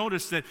you ever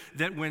noticed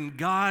that when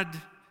God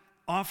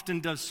often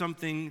does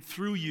something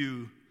through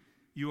you,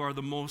 you are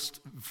the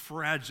most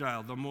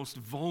fragile, the most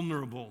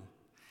vulnerable?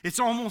 It's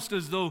almost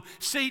as though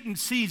Satan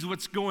sees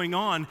what's going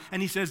on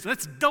and he says,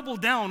 let's double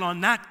down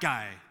on that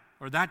guy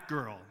or that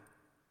girl.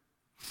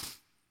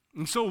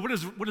 And so what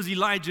does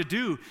Elijah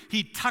do?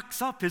 He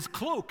tucks up his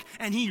cloak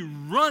and he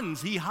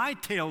runs, he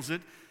hightails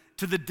it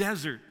to the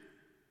desert.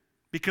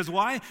 Because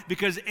why?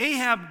 Because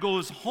Ahab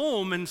goes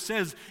home and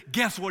says,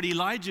 guess what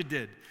Elijah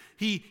did?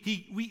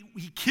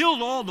 He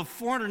killed all the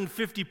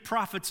 450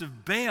 prophets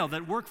of Baal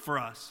that worked for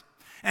us.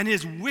 And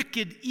his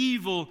wicked,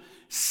 evil,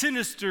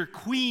 sinister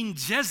queen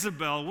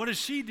Jezebel, what does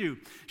she do?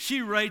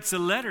 She writes a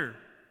letter.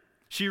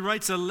 She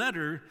writes a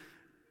letter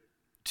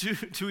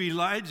to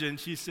Elijah, and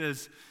she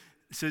says,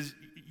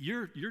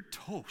 you're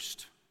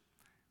toast.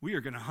 We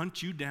are going to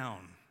hunt you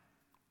down.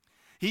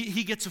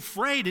 He gets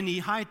afraid and he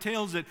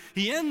hightails it.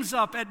 He ends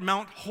up at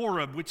Mount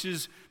Horeb, which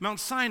is Mount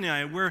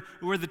Sinai,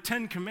 where the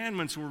 10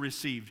 Commandments were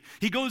received.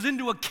 He goes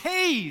into a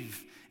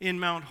cave in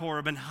Mount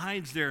Horeb and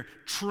hides there,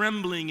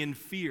 trembling in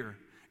fear.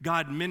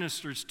 God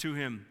ministers to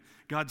him.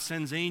 God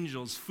sends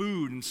angels,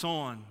 food, and so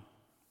on.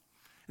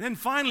 And then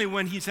finally,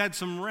 when he's had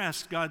some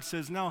rest, God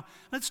says, now,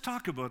 let's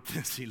talk about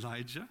this,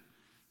 Elijah.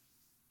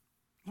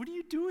 What are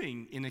you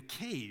doing in a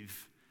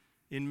cave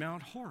in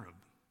Mount Horeb?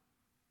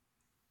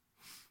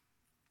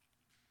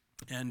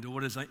 And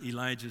what does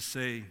Elijah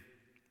say?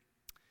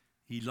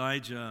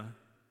 Elijah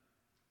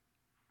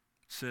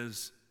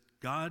says,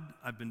 God,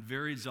 I've been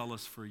very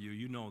zealous for you.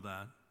 You know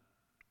that.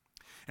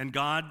 And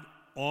God,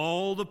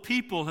 all the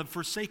people have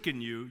forsaken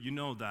you. You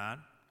know that.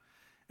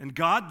 And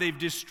God, they've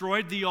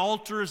destroyed the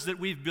altars that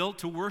we've built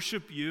to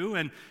worship you,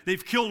 and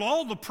they've killed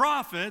all the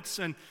prophets,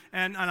 and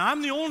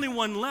I'm the only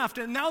one left,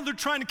 and now they're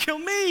trying to kill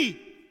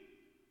me.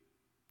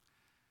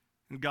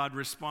 And God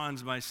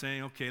responds by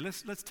saying, okay,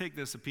 let's take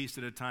this a piece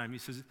at a time. He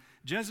says,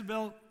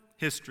 Jezebel,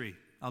 history.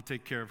 I'll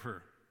take care of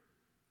her.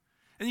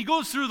 And he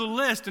goes through the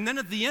list, and then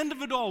at the end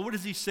of it all, what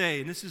does he say?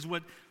 And this is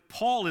what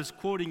Paul is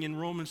quoting in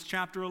Romans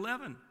chapter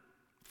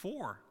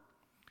 11:4.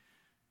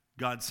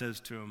 God says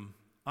to him,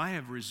 I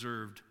have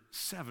reserved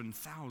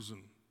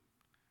 7,000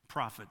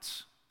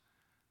 prophets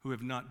who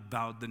have not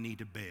bowed the knee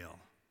to Baal.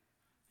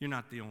 You're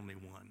not the only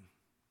one.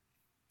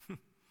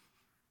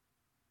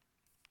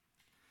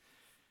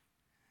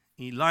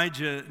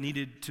 Elijah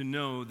needed to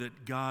know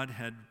that God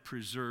had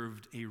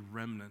preserved a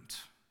remnant.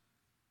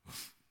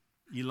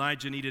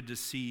 Elijah needed to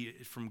see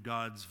it from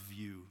God's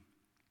view.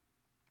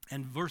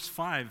 And verse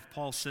 5,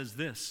 Paul says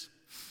this.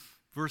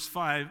 Verse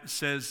 5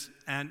 says,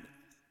 and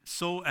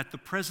so at the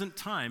present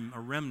time, a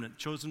remnant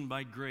chosen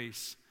by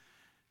grace.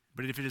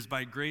 But if it is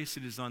by grace,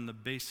 it is on the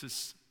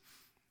basis,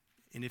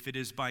 and if it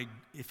is by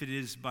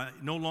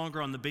no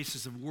longer on the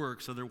basis of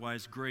works,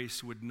 otherwise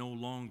grace would no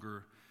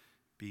longer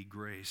be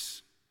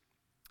grace.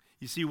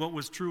 You see, what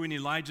was true in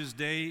Elijah's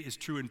day is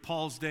true in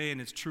Paul's day, and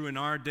it's true in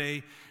our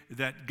day,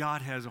 that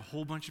God has a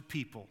whole bunch of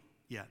people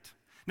yet.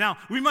 Now,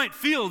 we might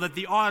feel that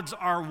the odds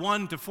are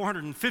 1 to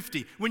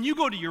 450. When you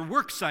go to your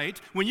work site,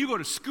 when you go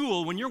to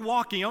school, when you're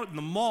walking out in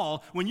the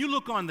mall, when you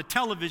look on the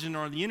television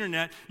or the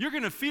internet, you're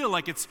going to feel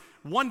like it's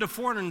 1 to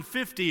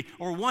 450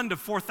 or 1 to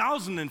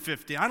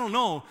 4,050. I don't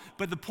know,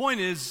 but the point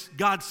is,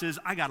 God says,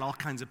 I got all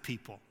kinds of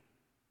people.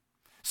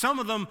 Some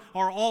of them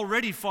are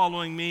already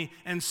following me,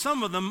 and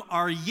some of them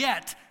are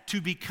yet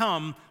to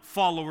become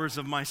followers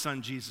of my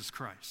son, Jesus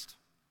Christ.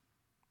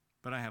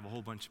 But I have a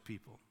whole bunch of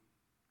people.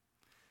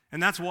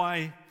 And that's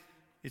why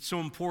it's so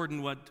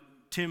important what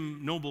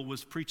Tim Noble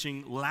was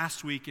preaching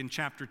last week in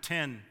chapter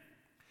 10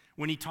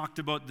 when he talked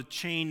about the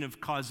chain of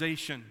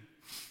causation.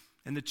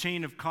 And the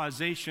chain of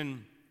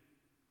causation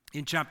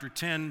in chapter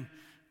 10,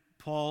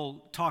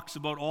 Paul talks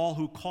about all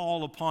who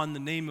call upon the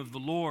name of the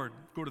Lord.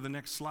 Go to the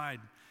next slide.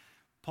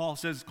 Paul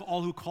says,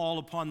 all who call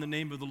upon the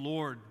name of the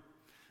Lord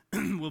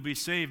will be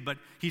saved. But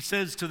he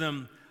says to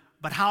them,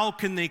 but how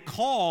can they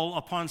call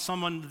upon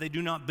someone that they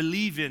do not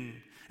believe in?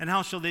 And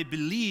how shall they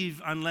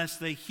believe unless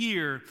they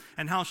hear?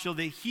 And how shall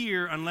they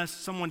hear unless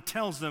someone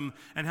tells them?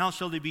 And how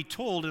shall they be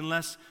told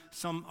unless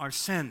some are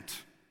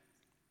sent?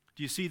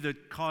 Do you see the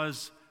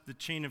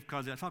chain of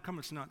causation? How come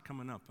it's not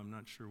coming up? I'm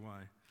not sure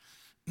why.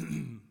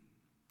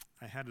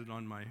 I had it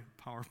on my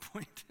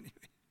PowerPoint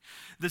anyway.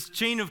 This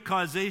chain of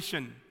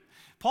causation.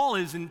 Paul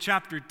is in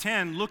chapter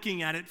 10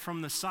 looking at it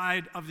from the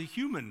side of the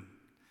human,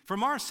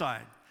 from our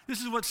side.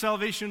 This is what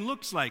salvation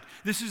looks like.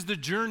 This is the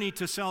journey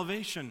to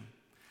salvation.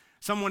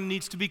 Someone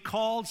needs to be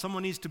called,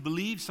 someone needs to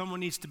believe, someone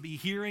needs to be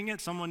hearing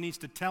it, someone needs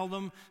to tell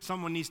them,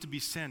 someone needs to be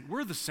sent.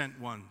 We're the sent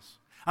ones.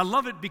 I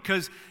love it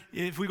because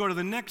if we go to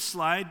the next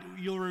slide,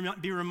 you'll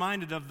be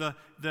reminded of the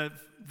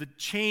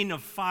chain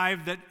of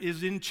 5 that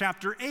is in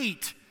chapter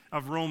 8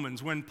 of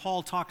Romans, when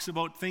Paul talks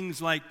about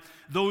things like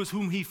those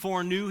whom he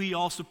foreknew, he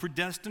also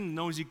predestined, and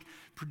those he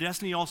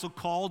predestined, he also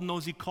called, and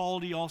those he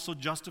called, he also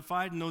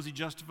justified, and those he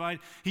justified,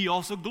 he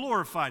also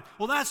glorified.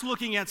 Well, that's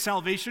looking at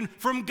salvation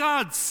from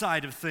God's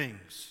side of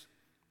things.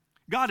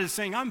 God is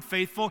saying, I'm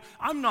faithful.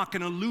 I'm not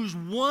going to lose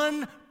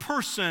one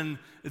person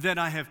that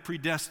I have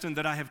predestined,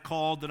 that I have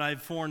called, that I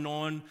have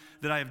foreknown,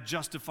 that I have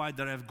justified,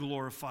 that I have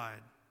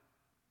glorified.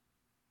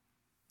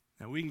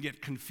 Now, we can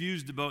get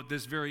confused about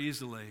this very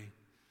easily,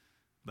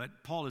 but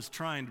Paul is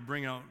trying to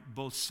bring out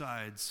both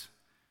sides,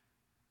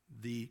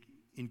 the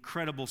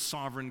incredible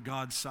sovereign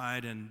God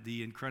side and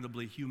the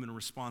incredibly human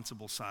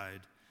responsible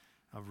side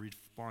of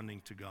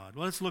responding to God.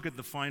 Well, let's look at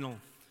the final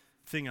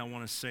thing I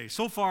want to say.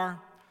 So far,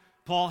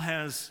 Paul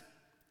has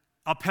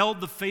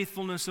upheld the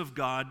faithfulness of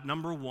God,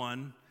 number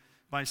one,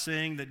 by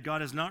saying that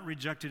God has not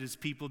rejected his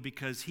people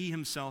because he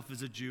himself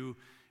is a Jew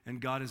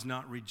and God has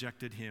not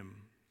rejected him.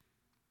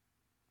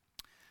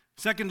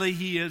 Secondly,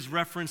 he has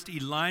referenced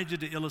Elijah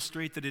to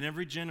illustrate that in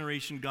every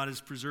generation God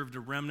has preserved a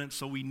remnant,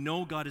 so we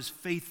know God is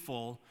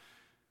faithful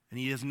and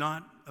he has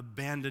not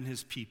abandoned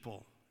his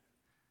people.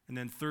 And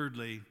then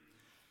thirdly,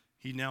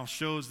 he now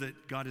shows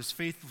that God is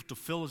faithful to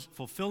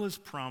fulfill his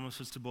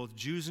promises to both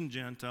Jews and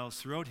Gentiles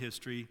throughout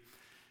history.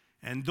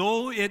 And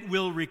though it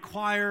will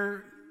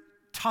require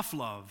tough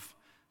love,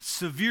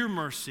 severe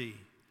mercy,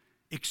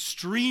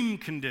 extreme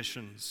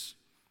conditions,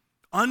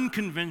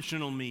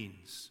 unconventional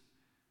means,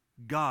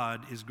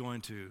 God is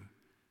going to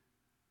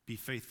be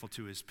faithful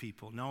to his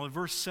people. Now in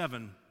verse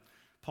 7,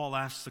 Paul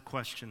asks the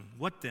question,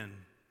 what then?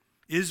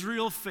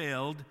 Israel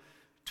failed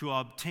to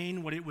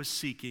obtain what it was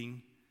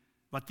seeking,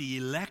 but the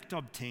elect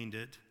obtained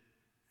it,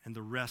 and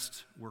the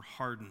rest were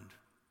hardened.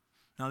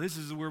 Now this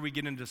is where we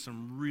get into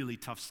some really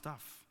tough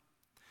stuff.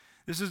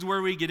 This is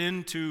where we get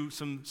into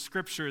some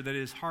scripture that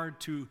is hard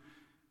to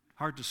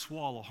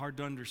swallow, hard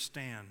to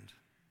understand.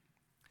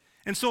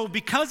 And so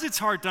because it's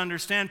hard to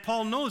understand,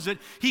 Paul knows it.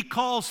 He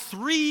calls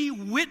 3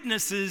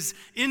 witnesses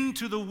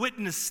into the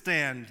witness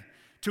stand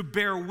to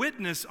bear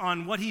witness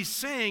on what he's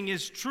saying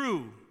is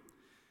true.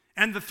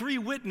 And the 3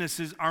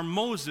 witnesses are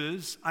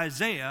Moses,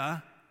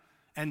 Isaiah,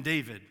 and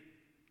David.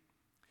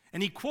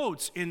 And he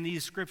quotes in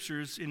these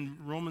scriptures in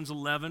Romans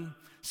 11,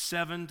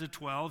 7 to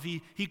 12,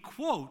 he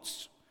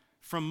quotes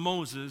from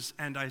Moses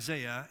and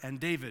Isaiah and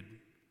David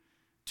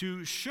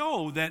to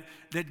show that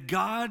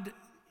God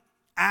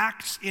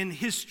acts in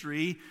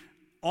history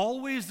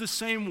always the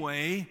same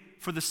way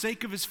for the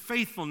sake of his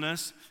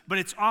faithfulness, but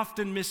it's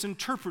often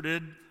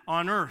misinterpreted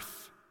on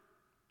earth.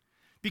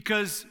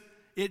 Because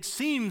it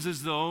seems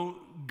as though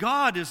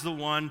God is the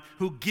one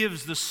who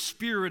gives the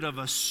spirit of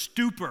a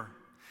stupor.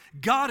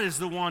 God is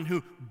the one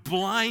who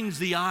blinds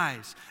the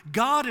eyes.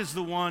 God is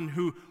the one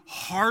who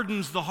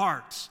hardens the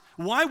hearts.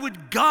 Why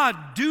would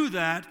God do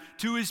that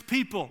to his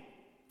people?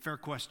 Fair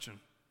question.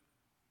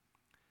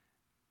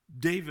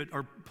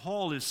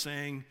 Paul is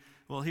saying,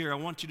 well, here, I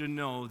want you to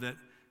know that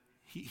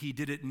he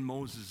did it in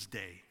Moses'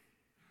 day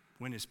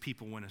when his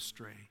people went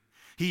astray.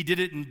 He did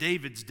it in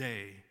David's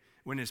day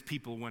when his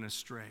people went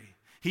astray.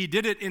 He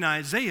did it in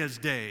Isaiah's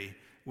day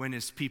when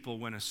his people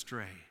went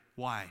astray.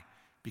 Why?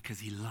 Because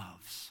he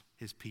loves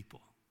his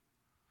people.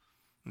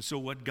 And so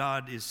what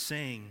God is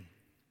saying,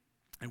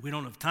 and we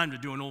don't have time to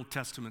do an Old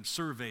Testament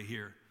survey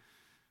here,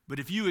 but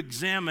if you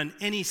examine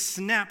any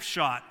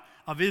snapshot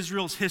of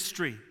Israel's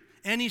history,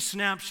 any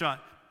snapshot,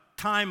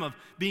 time of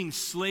being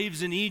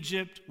slaves in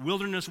Egypt,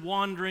 wilderness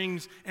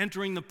wanderings,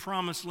 entering the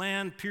promised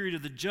land, period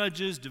of the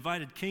judges,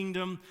 divided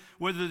kingdom,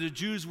 whether the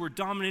Jews were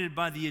dominated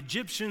by the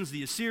Egyptians,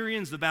 the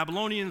Assyrians, the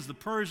Babylonians, the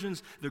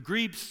Persians, the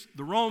Greeks,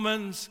 the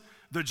Romans,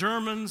 the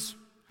Germans,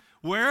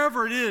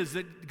 wherever it is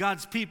that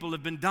God's people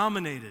have been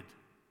dominated,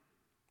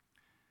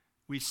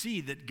 we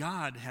see that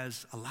God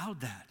has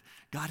allowed that.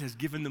 God has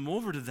given them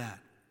over to that.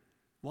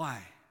 Why?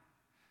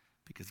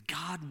 Because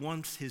God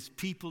wants his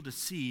people to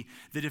see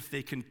that if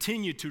they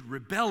continue to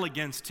rebel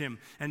against him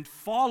and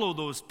follow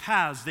those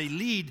paths, they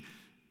lead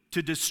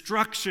to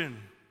destruction.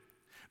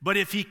 But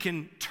if he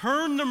can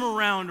turn them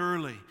around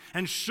early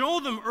and show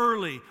them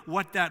early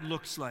what that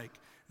looks like,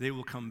 they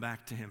will come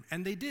back to him.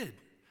 And they did.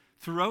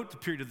 Throughout the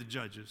period of the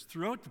Judges,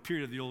 throughout the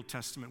period of the Old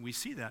Testament, we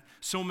see that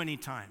so many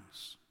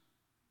times,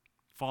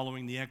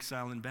 following the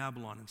exile in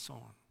Babylon and so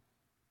on.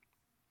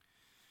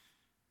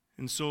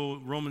 And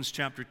so Romans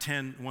chapter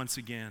 10, once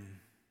again,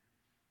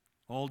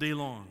 all day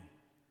long,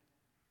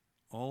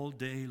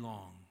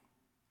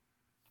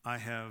 I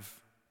have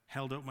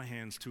held out my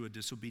hands to a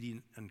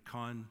disobedient and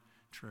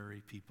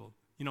contrary people.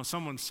 You know,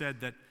 someone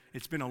said that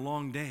it's been a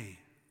long day.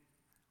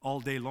 All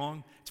day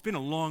long? It's been a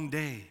long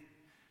day.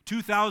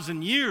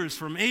 2,000 years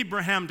from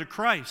Abraham to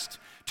Christ.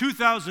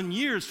 2,000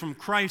 years from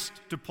Christ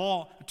to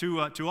Paul, to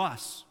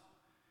us.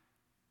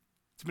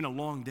 It's been a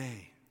long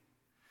day.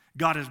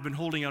 God has been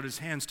holding out his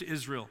hands to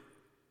Israel.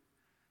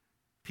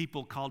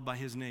 People called by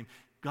his name.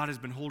 God has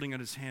been holding out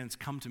his hands.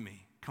 Come to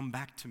me. Come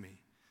back to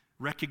me.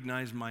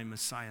 Recognize my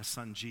Messiah,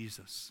 son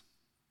Jesus.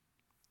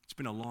 It's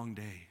been a long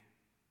day.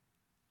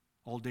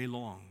 All day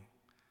long,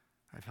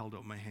 I've held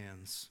out my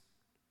hands.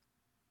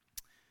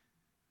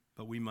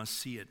 but we must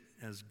see it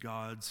as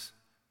God's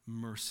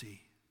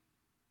mercy,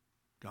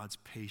 God's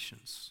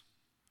patience,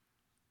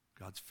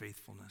 God's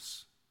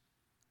faithfulness.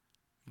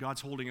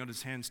 God's holding out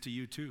his hands to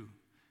you too.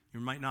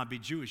 You might not be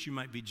Jewish, you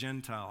might be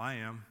Gentile. I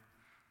am.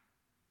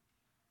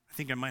 I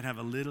think I might have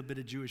a little bit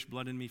of Jewish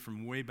blood in me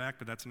from way back,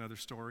 but that's another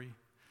story.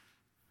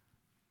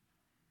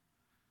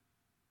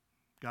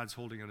 God's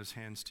holding out his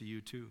hands to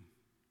you too.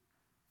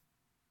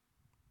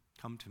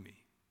 Come to me.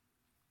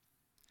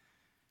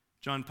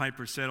 John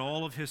Piper said,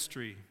 all of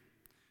history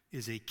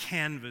is a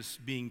canvas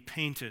being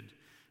painted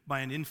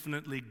by an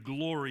infinitely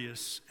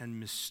glorious and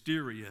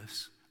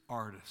mysterious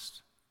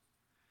artist.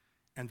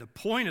 And the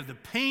point of the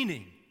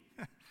painting,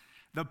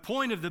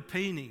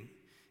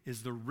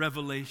 is the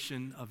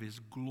revelation of his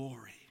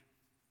glory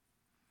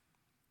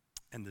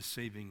and the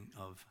saving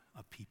of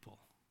a people.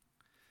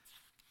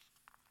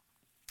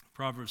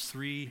 Proverbs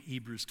 3,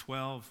 Hebrews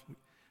 12,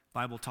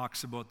 Bible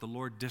talks about the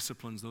Lord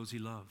disciplines those he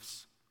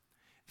loves.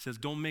 It says,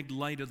 don't make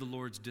light of the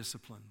Lord's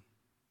discipline.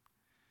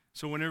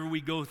 So whenever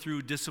we go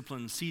through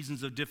discipline,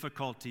 seasons of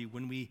difficulty,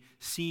 when we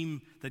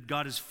seem that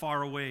God is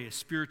far away, a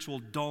spiritual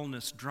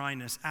dullness,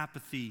 dryness,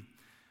 apathy,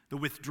 the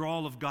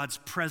withdrawal of God's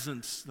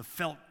presence, the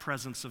felt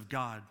presence of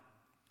God,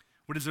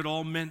 what is it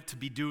all meant to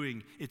be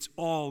doing? It's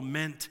all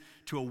meant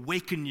to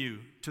awaken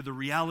you to the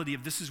reality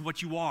of this is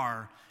what you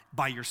are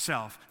by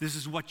yourself. This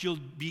is what you'll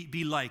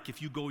be like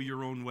if you go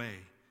your own way.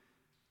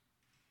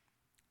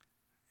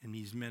 And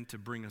he's meant to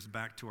bring us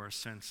back to our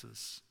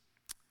senses.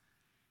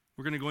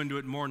 We're going to go into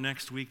it more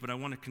next week, but I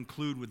want to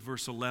conclude with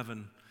verse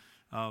 11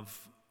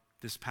 of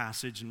this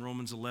passage in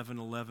Romans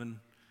 11:11.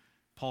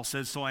 Paul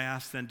says, so I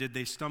ask then, did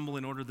they stumble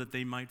in order that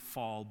they might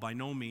fall? By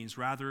no means.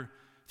 Rather,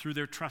 through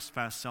their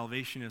trespass,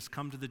 salvation has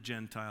come to the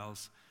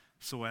Gentiles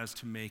so as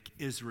to make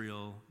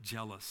Israel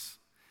jealous.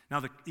 Now,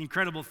 the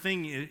incredible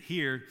thing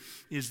here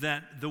is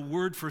that the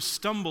word for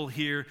stumble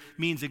here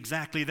means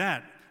exactly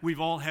that. We've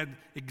all had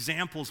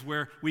examples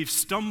where we've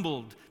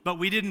stumbled, but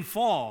we didn't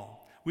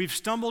fall. We've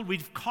stumbled,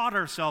 we've caught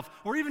ourselves,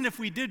 or even if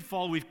we did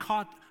fall, we've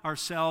caught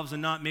ourselves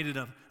and not made it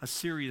a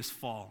serious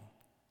fall.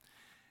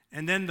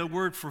 And then the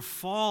word for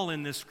fall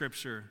in this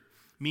scripture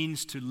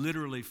means to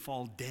literally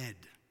fall dead.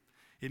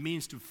 It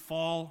means to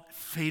fall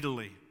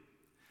fatally.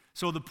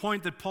 So the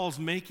point that Paul's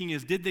making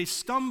is, did they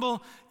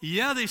stumble?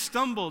 Yeah, they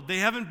stumbled. They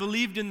haven't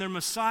believed in their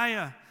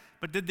Messiah.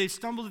 But did they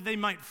stumble that they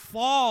might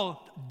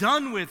fall?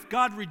 Done with.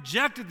 God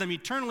rejected them,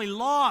 eternally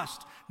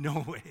lost.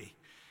 No way.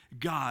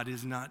 God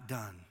is not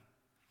done.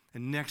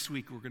 And next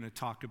week we're going to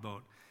talk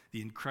about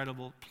the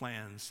incredible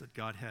plans that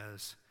God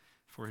has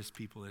for his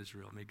people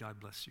Israel. May God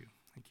bless you.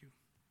 Thank you.